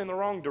going in the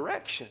wrong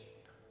direction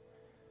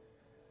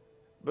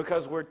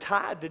because we're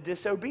tied to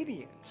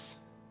disobedience,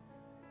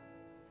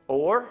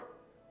 or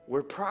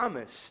we're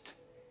promised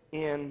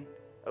in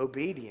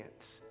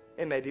obedience.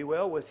 It may be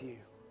well with you.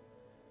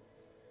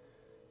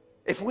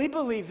 If we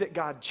believe that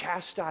God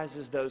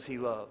chastises those he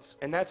loves,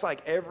 and that's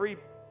like every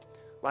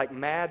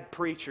mad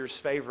preacher's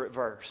favorite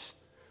verse.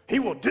 He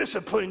will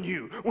discipline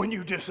you when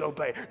you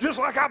disobey. Just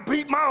like I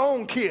beat my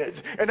own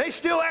kids, and they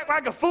still act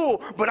like a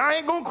fool, but I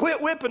ain't going to quit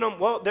whipping them.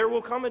 Well, there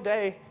will come a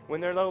day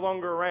when they're no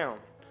longer around.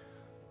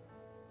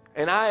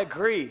 And I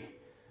agree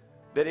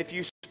that if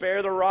you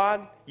spare the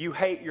rod, you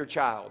hate your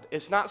child.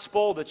 It's not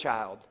spoil the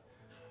child.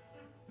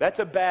 That's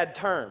a bad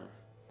term.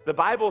 The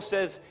Bible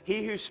says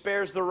he who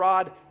spares the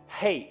rod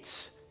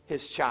hates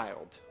his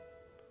child.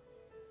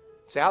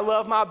 See, I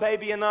love my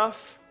baby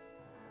enough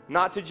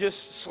not to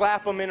just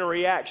slap them in a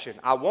reaction.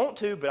 I want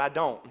to, but I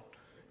don't.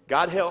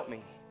 God help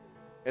me.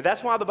 And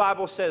that's why the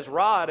Bible says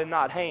rod and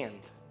not hand.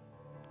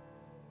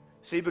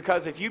 See,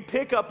 because if you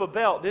pick up a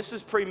belt, this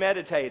is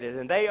premeditated,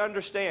 and they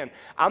understand,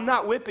 I'm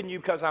not whipping you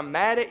because I'm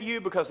mad at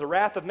you, because the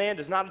wrath of man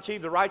does not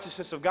achieve the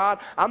righteousness of God.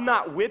 I'm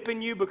not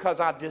whipping you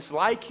because I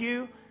dislike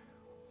you,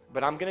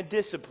 but I'm going to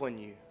discipline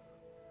you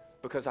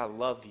because I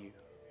love you.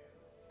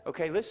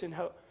 Okay, listen,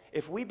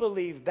 if we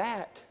believe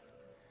that,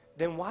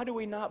 then why do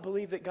we not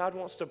believe that God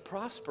wants to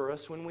prosper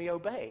us when we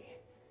obey?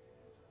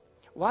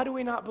 Why do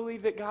we not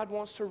believe that God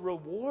wants to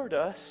reward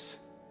us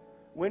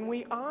when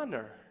we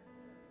honor?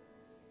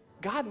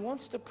 God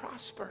wants to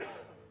prosper,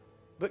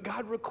 but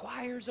God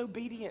requires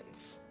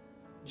obedience,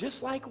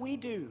 just like we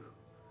do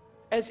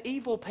as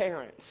evil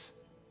parents.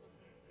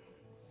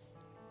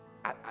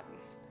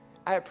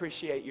 I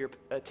appreciate your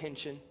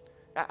attention.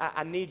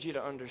 I need you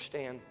to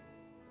understand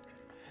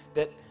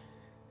that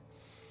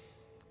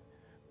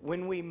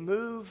when we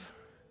move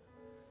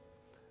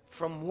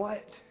from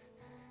what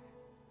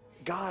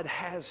God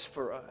has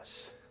for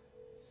us,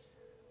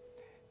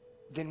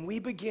 then we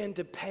begin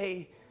to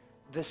pay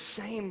the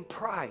same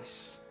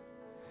price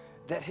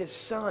that his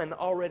son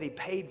already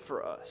paid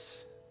for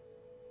us.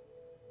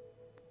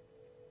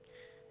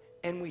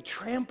 And we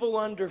trample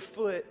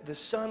underfoot the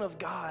Son of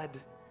God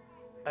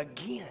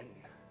again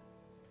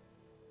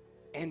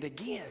and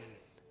again.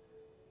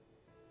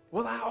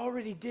 Well, I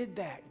already did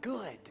that.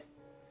 Good.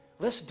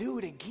 Let's do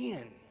it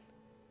again.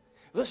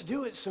 Let's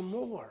do it some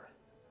more.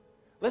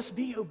 Let's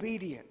be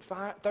obedient.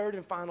 Third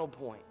and final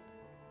point.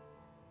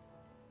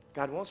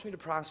 God wants me to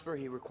prosper.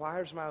 He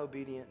requires my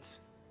obedience.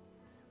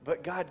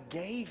 But God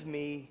gave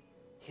me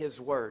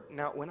his word.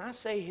 Now, when I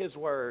say his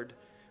word,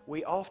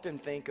 we often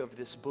think of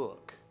this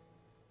book.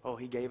 Oh,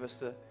 he gave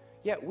us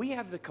we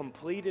have the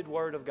completed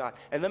word of God.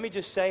 And let me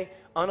just say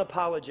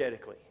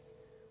unapologetically,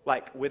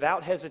 like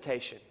without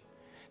hesitation,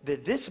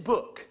 that this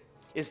book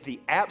is the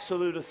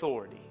absolute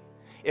authority.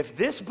 If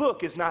this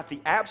book is not the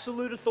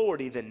absolute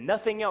authority, then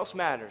nothing else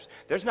matters.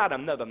 There's not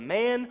another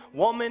man,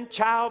 woman,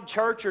 child,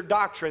 church, or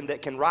doctrine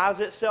that can rise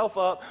itself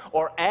up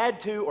or add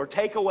to or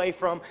take away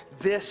from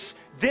this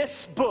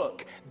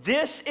book.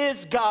 This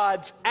is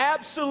God's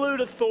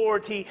absolute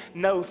authority.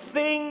 No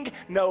thing,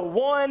 no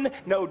one,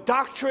 no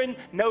doctrine,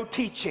 no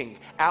teaching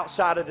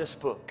outside of this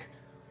book.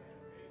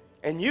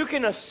 And you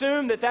can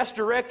assume that that's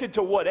directed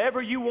to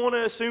whatever you want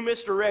to assume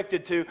it's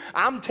directed to.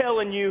 I'm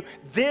telling you,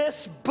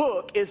 this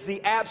book is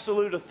the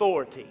absolute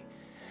authority.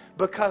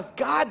 Because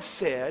God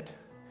said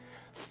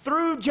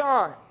through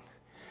John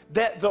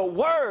that the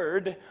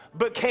Word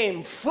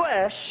became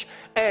flesh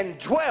and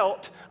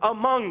dwelt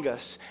among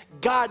us.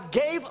 God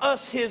gave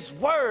us his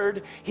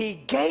Word. He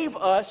gave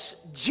us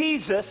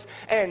Jesus,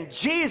 and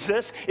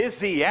Jesus is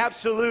the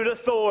absolute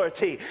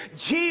authority.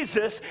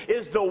 Jesus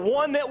is the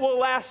one that will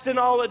last in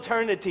all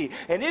eternity.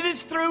 And it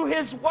is through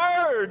his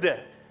Word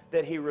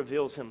that he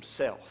reveals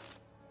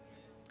himself.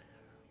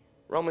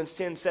 Romans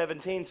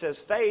 10:17 says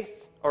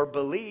faith or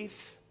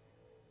belief,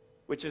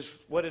 which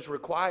is what is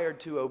required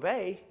to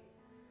obey,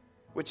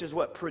 which is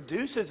what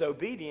produces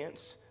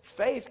obedience.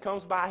 Faith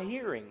comes by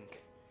hearing,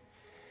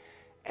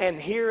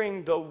 and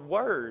hearing the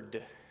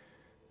word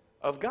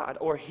of God,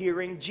 or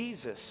hearing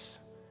Jesus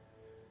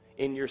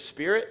in your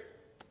spirit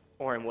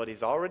or in what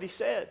he's already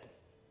said.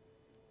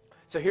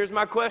 So here's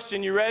my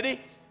question. You ready?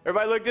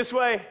 Everybody look this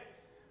way.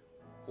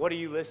 What are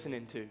you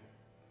listening to?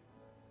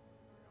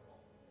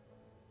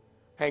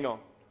 Hang on.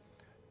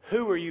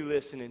 Who are you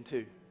listening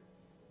to?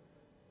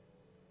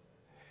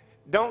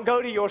 Don't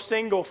go to your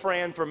single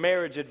friend for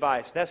marriage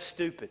advice. That's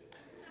stupid.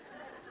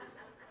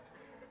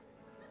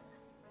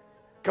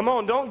 Come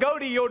on, don't go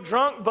to your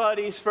drunk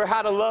buddies for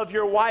how to love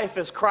your wife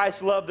as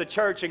Christ loved the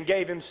church and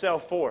gave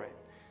himself for it.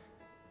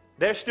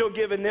 They're still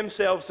giving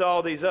themselves to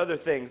all these other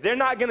things. They're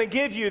not going to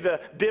give you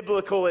the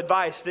biblical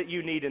advice that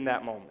you need in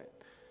that moment.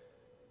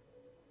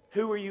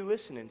 Who are you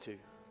listening to?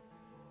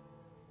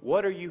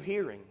 What are you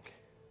hearing?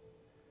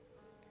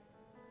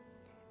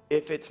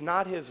 If it's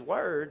not his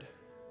word,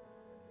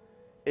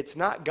 it's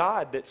not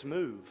God that's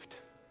moved.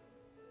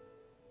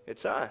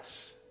 It's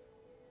us.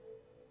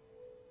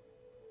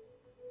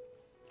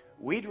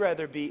 We'd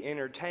rather be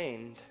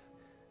entertained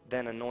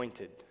than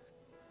anointed.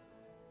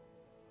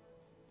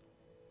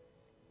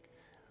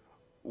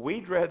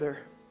 We'd rather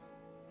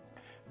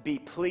be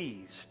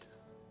pleased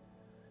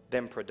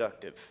than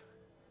productive.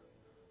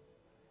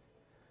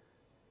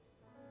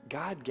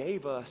 God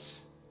gave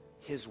us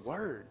his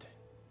word.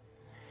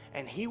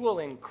 And he will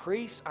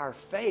increase our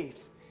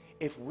faith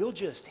if we'll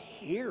just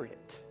hear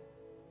it.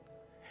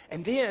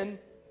 And then,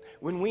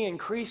 when we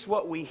increase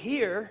what we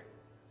hear,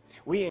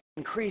 we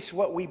increase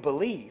what we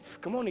believe.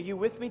 Come on, are you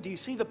with me? Do you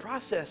see the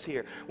process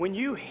here? When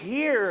you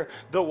hear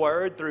the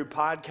word through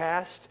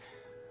podcasts,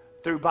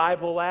 through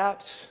Bible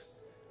apps,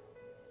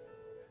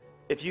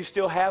 if you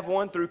still have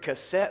one, through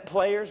cassette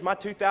players. My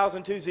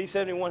 2002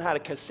 Z71 had a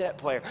cassette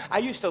player. I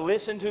used to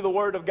listen to the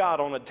Word of God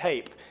on a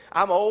tape.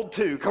 I'm old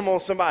too. Come on,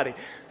 somebody.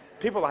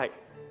 People like,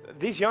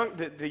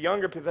 the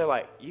younger people, they're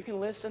like, you can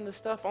listen to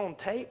stuff on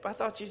tape? I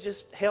thought you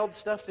just held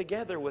stuff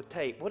together with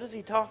tape. What is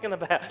he talking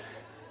about?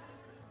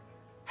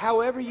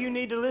 However you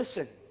need to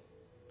listen.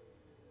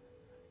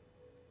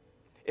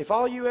 If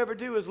all you ever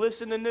do is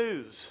listen to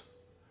news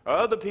or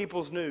other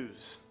people's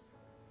news,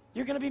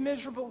 you're going to be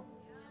miserable.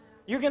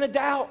 You're going to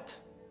doubt.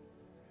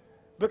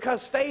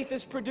 Because faith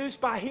is produced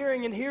by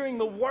hearing, and hearing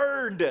the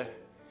Word.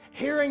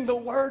 Hearing the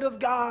Word of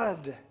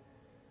God.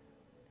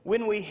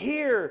 When we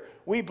hear,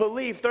 we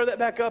believe. Throw that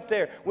back up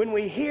there. When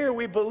we hear,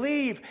 we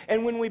believe.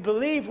 And when we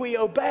believe, we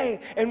obey.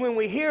 And when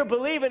we hear,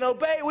 believe, and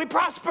obey, we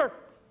prosper.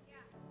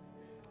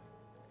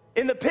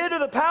 In the pit of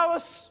the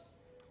palace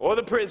or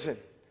the prison,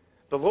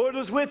 the Lord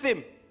was with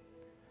him.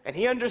 And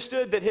he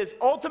understood that his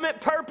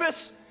ultimate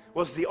purpose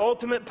was the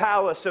ultimate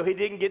palace, so he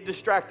didn't get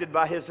distracted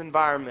by his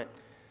environment.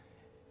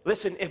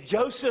 Listen, if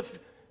Joseph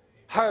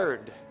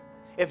heard,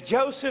 if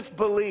Joseph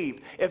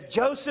believed, if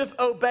Joseph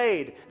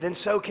obeyed, then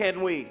so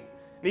can we.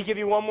 Let me give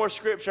you one more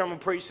scripture. I'm going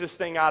to preach this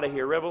thing out of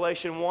here.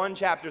 Revelation 1,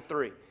 chapter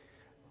 3.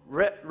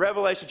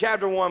 Revelation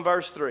chapter 1,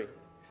 verse 3.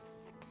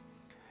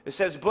 It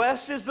says,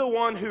 blessed is the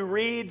one who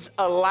reads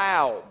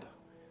aloud.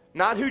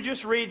 Not who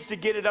just reads to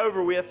get it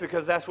over with,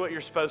 because that's what you're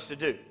supposed to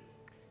do.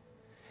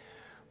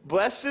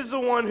 Blessed is the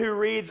one who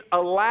reads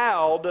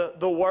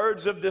aloud the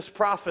words of this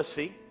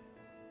prophecy.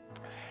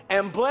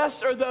 And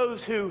blessed are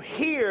those who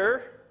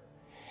hear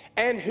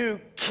and who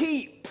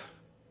keep.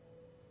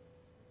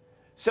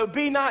 So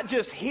be not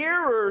just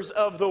hearers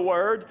of the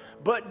word,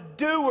 but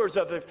doers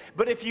of it.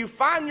 But if you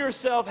find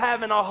yourself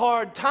having a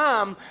hard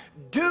time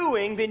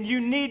doing, then you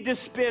need to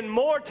spend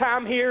more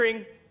time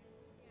hearing.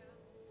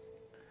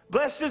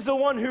 Blessed is the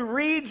one who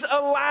reads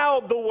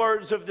aloud the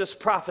words of this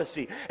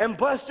prophecy. And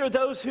blessed are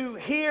those who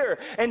hear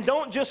and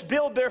don't just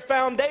build their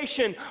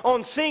foundation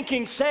on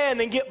sinking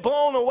sand and get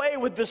blown away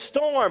with the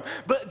storm,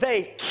 but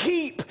they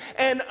keep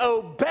and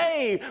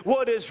obey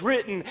what is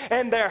written.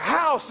 And their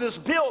house is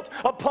built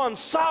upon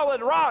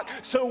solid rock.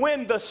 So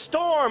when the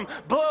storm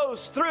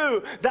blows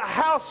through, the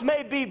house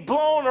may be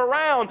blown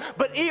around,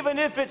 but even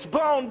if it's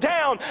blown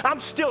down,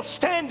 I'm still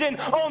standing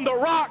on the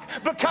rock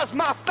because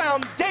my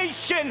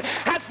foundation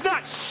has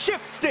not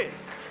shifted.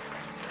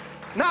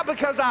 Not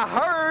because I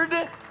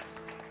heard,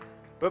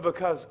 but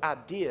because I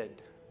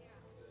did.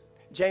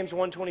 James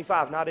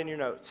 1:25, not in your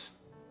notes.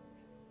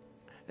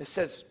 It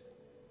says,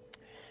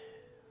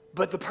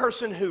 but the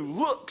person who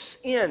looks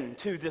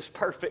into this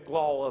perfect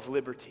law of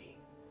liberty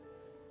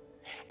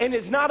and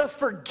is not a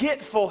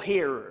forgetful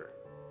hearer,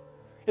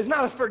 but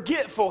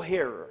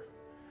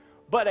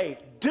a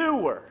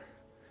doer.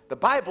 The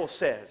Bible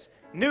says,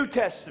 New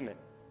Testament,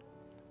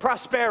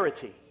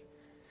 prosperity.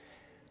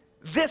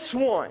 This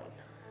one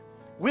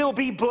will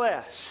be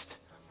blessed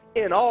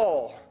in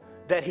all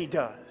that he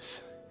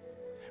does.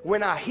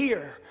 When I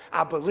hear,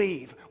 I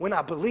believe. When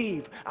I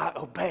believe, I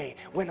obey.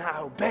 When I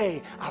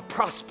obey, I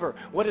prosper.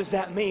 What does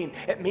that mean?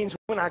 It means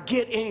when I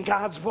get in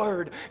God's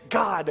word,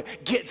 God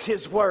gets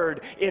his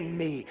word in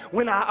me.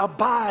 When I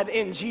abide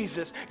in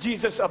Jesus,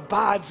 Jesus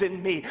abides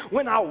in me.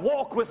 When I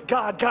walk with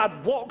God,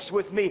 God walks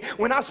with me.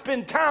 When I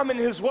spend time in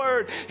his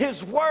word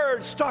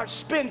starts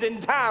spending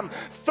time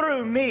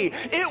through me.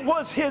 It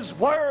was his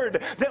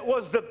word that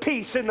was the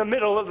peace in the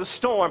middle of the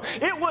storm.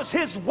 It was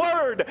his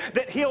word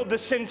that healed the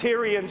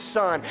centurion's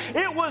son.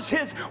 It was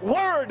his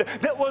word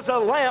that was a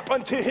lamp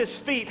unto his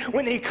feet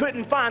when he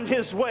couldn't find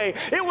his way.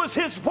 It was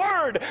his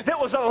word that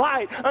was a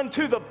light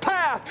unto the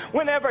path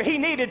whenever he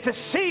needed to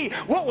see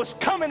what was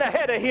coming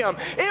ahead of him.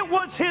 It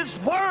was his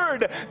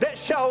word that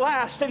shall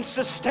last and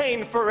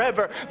sustain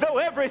forever, though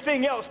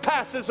everything else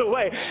passes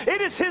away.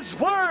 It is his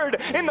word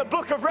in the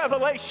book of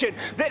Revelation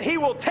that he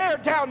will tear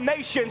down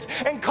nations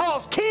and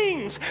cause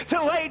kings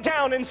to lay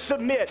down and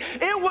submit.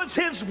 It was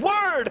his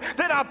word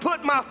that I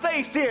put my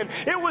faith in.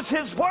 It was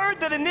his word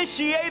that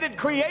initiated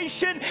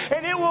creation,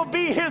 and it will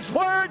be his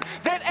word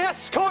that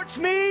escorts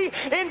me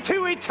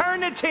into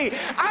eternity.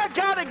 I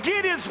gotta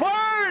get his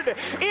word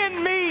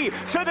in me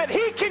so that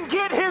he can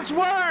get his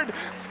word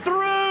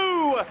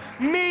through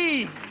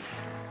me.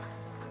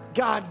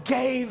 God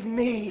gave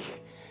me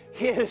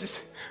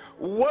his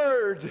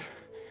word.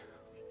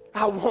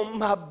 I want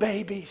my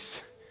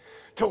babies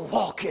to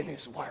walk in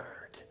his word.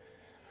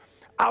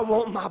 I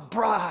want my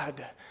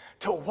bride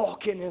to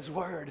walk in his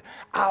word.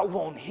 I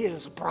want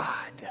his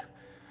bride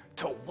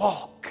to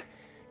walk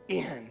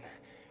in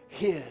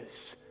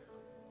his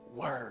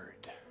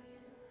word.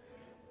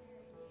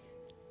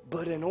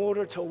 But in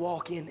order to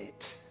walk in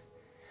it,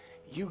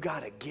 you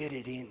got to get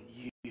it in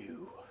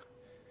you.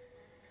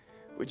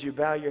 Would you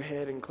bow your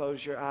head and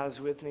close your eyes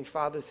with me?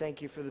 Father,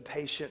 thank you for the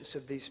patience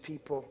of these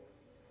people.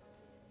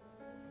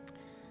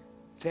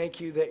 Thank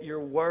you that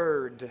your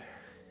word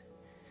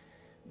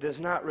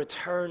does not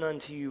return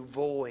unto you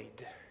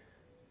void.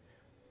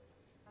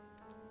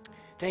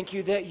 Thank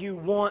you that you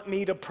want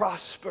me to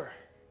prosper.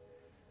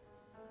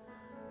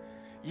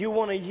 You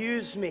want to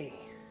use me.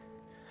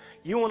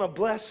 You want to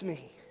bless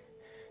me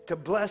to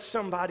bless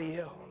somebody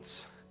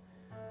else.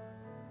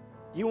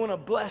 You want to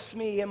bless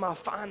me in my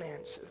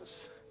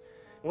finances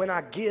when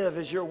I give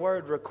as your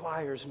word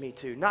requires me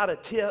to. Not a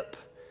tip,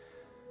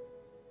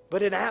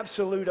 but in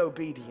absolute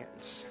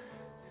obedience.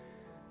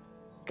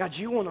 God,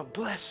 you want to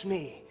bless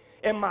me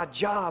in my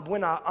job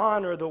when I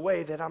honor the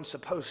way that I'm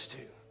supposed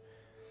to.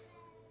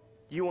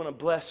 You want to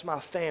bless my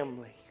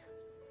family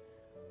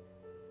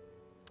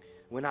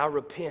when I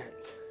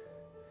repent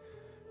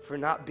for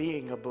not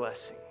being a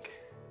blessing.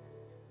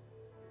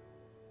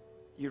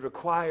 You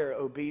require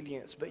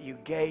obedience, but you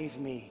gave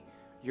me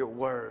your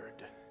word.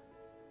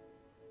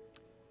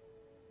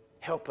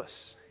 Help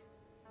us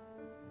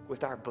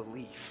with our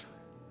belief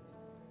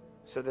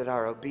so that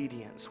our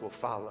obedience will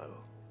follow.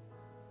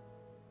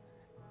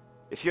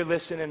 If you're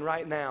listening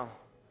right now,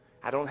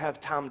 I don't have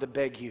time to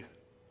beg you.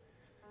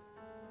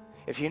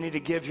 If you need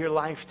to give your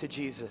life to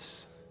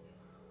Jesus,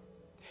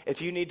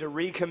 if you need to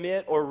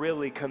recommit or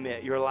really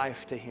commit your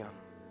life to him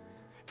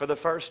for the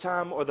first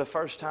time or the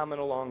first time in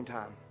a long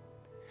time,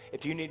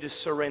 if you need to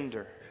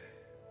surrender,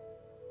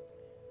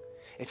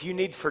 if you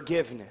need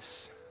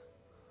forgiveness,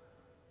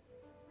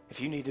 if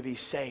you need to be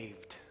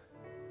saved,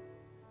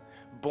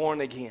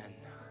 born again,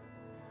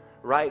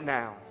 right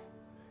now,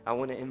 I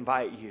want to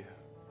invite you,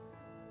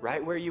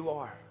 right where you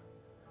are,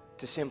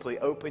 to simply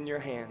open your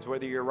hands,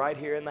 whether you're right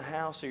here in the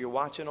house or you're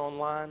watching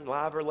online,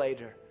 live or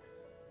later.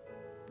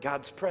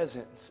 God's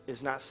presence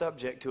is not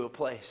subject to a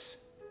place,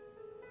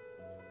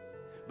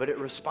 but it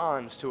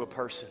responds to a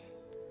person.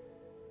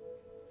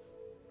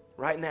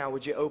 Right now,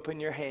 would you open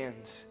your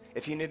hands?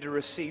 If you need to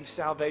receive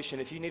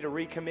salvation, if you need to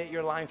recommit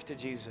your life to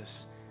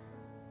Jesus,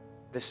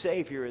 the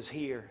Savior is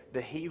here.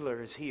 The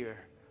healer is here.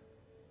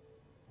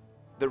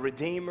 The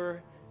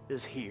Redeemer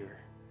is here.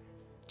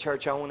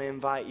 Church, I want to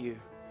invite you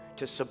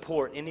to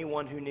support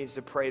anyone who needs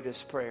to pray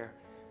this prayer.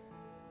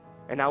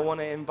 And I want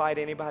to invite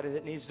anybody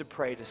that needs to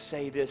pray to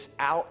say this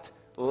out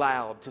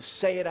loud, to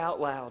say it out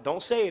loud.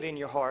 Don't say it in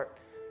your heart.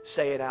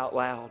 Say it out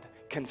loud.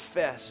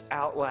 Confess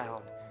out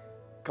loud.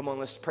 Come on,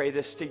 let's pray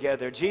this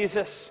together.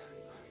 Jesus,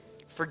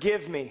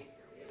 forgive me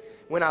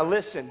when I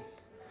listen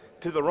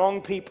to the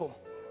wrong people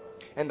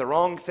and the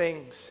wrong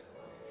things.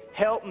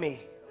 Help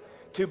me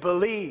to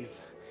believe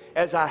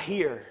as I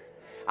hear.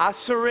 I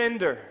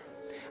surrender.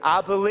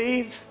 I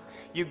believe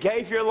you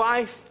gave your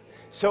life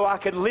so I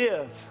could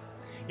live.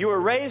 You were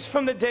raised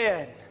from the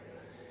dead.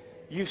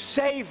 You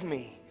saved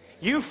me.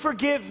 You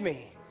forgive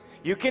me.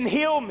 You can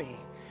heal me.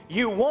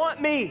 You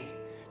want me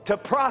to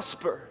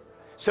prosper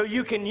so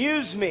you can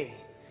use me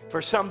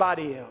for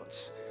somebody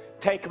else.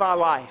 Take my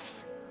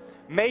life.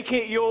 Make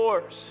it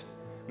yours.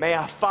 May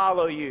I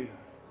follow you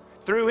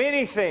through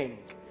anything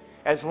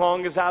as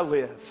long as I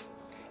live.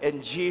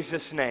 In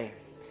Jesus' name,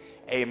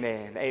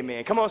 amen.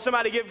 Amen. Come on,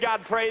 somebody give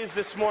God praise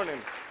this morning.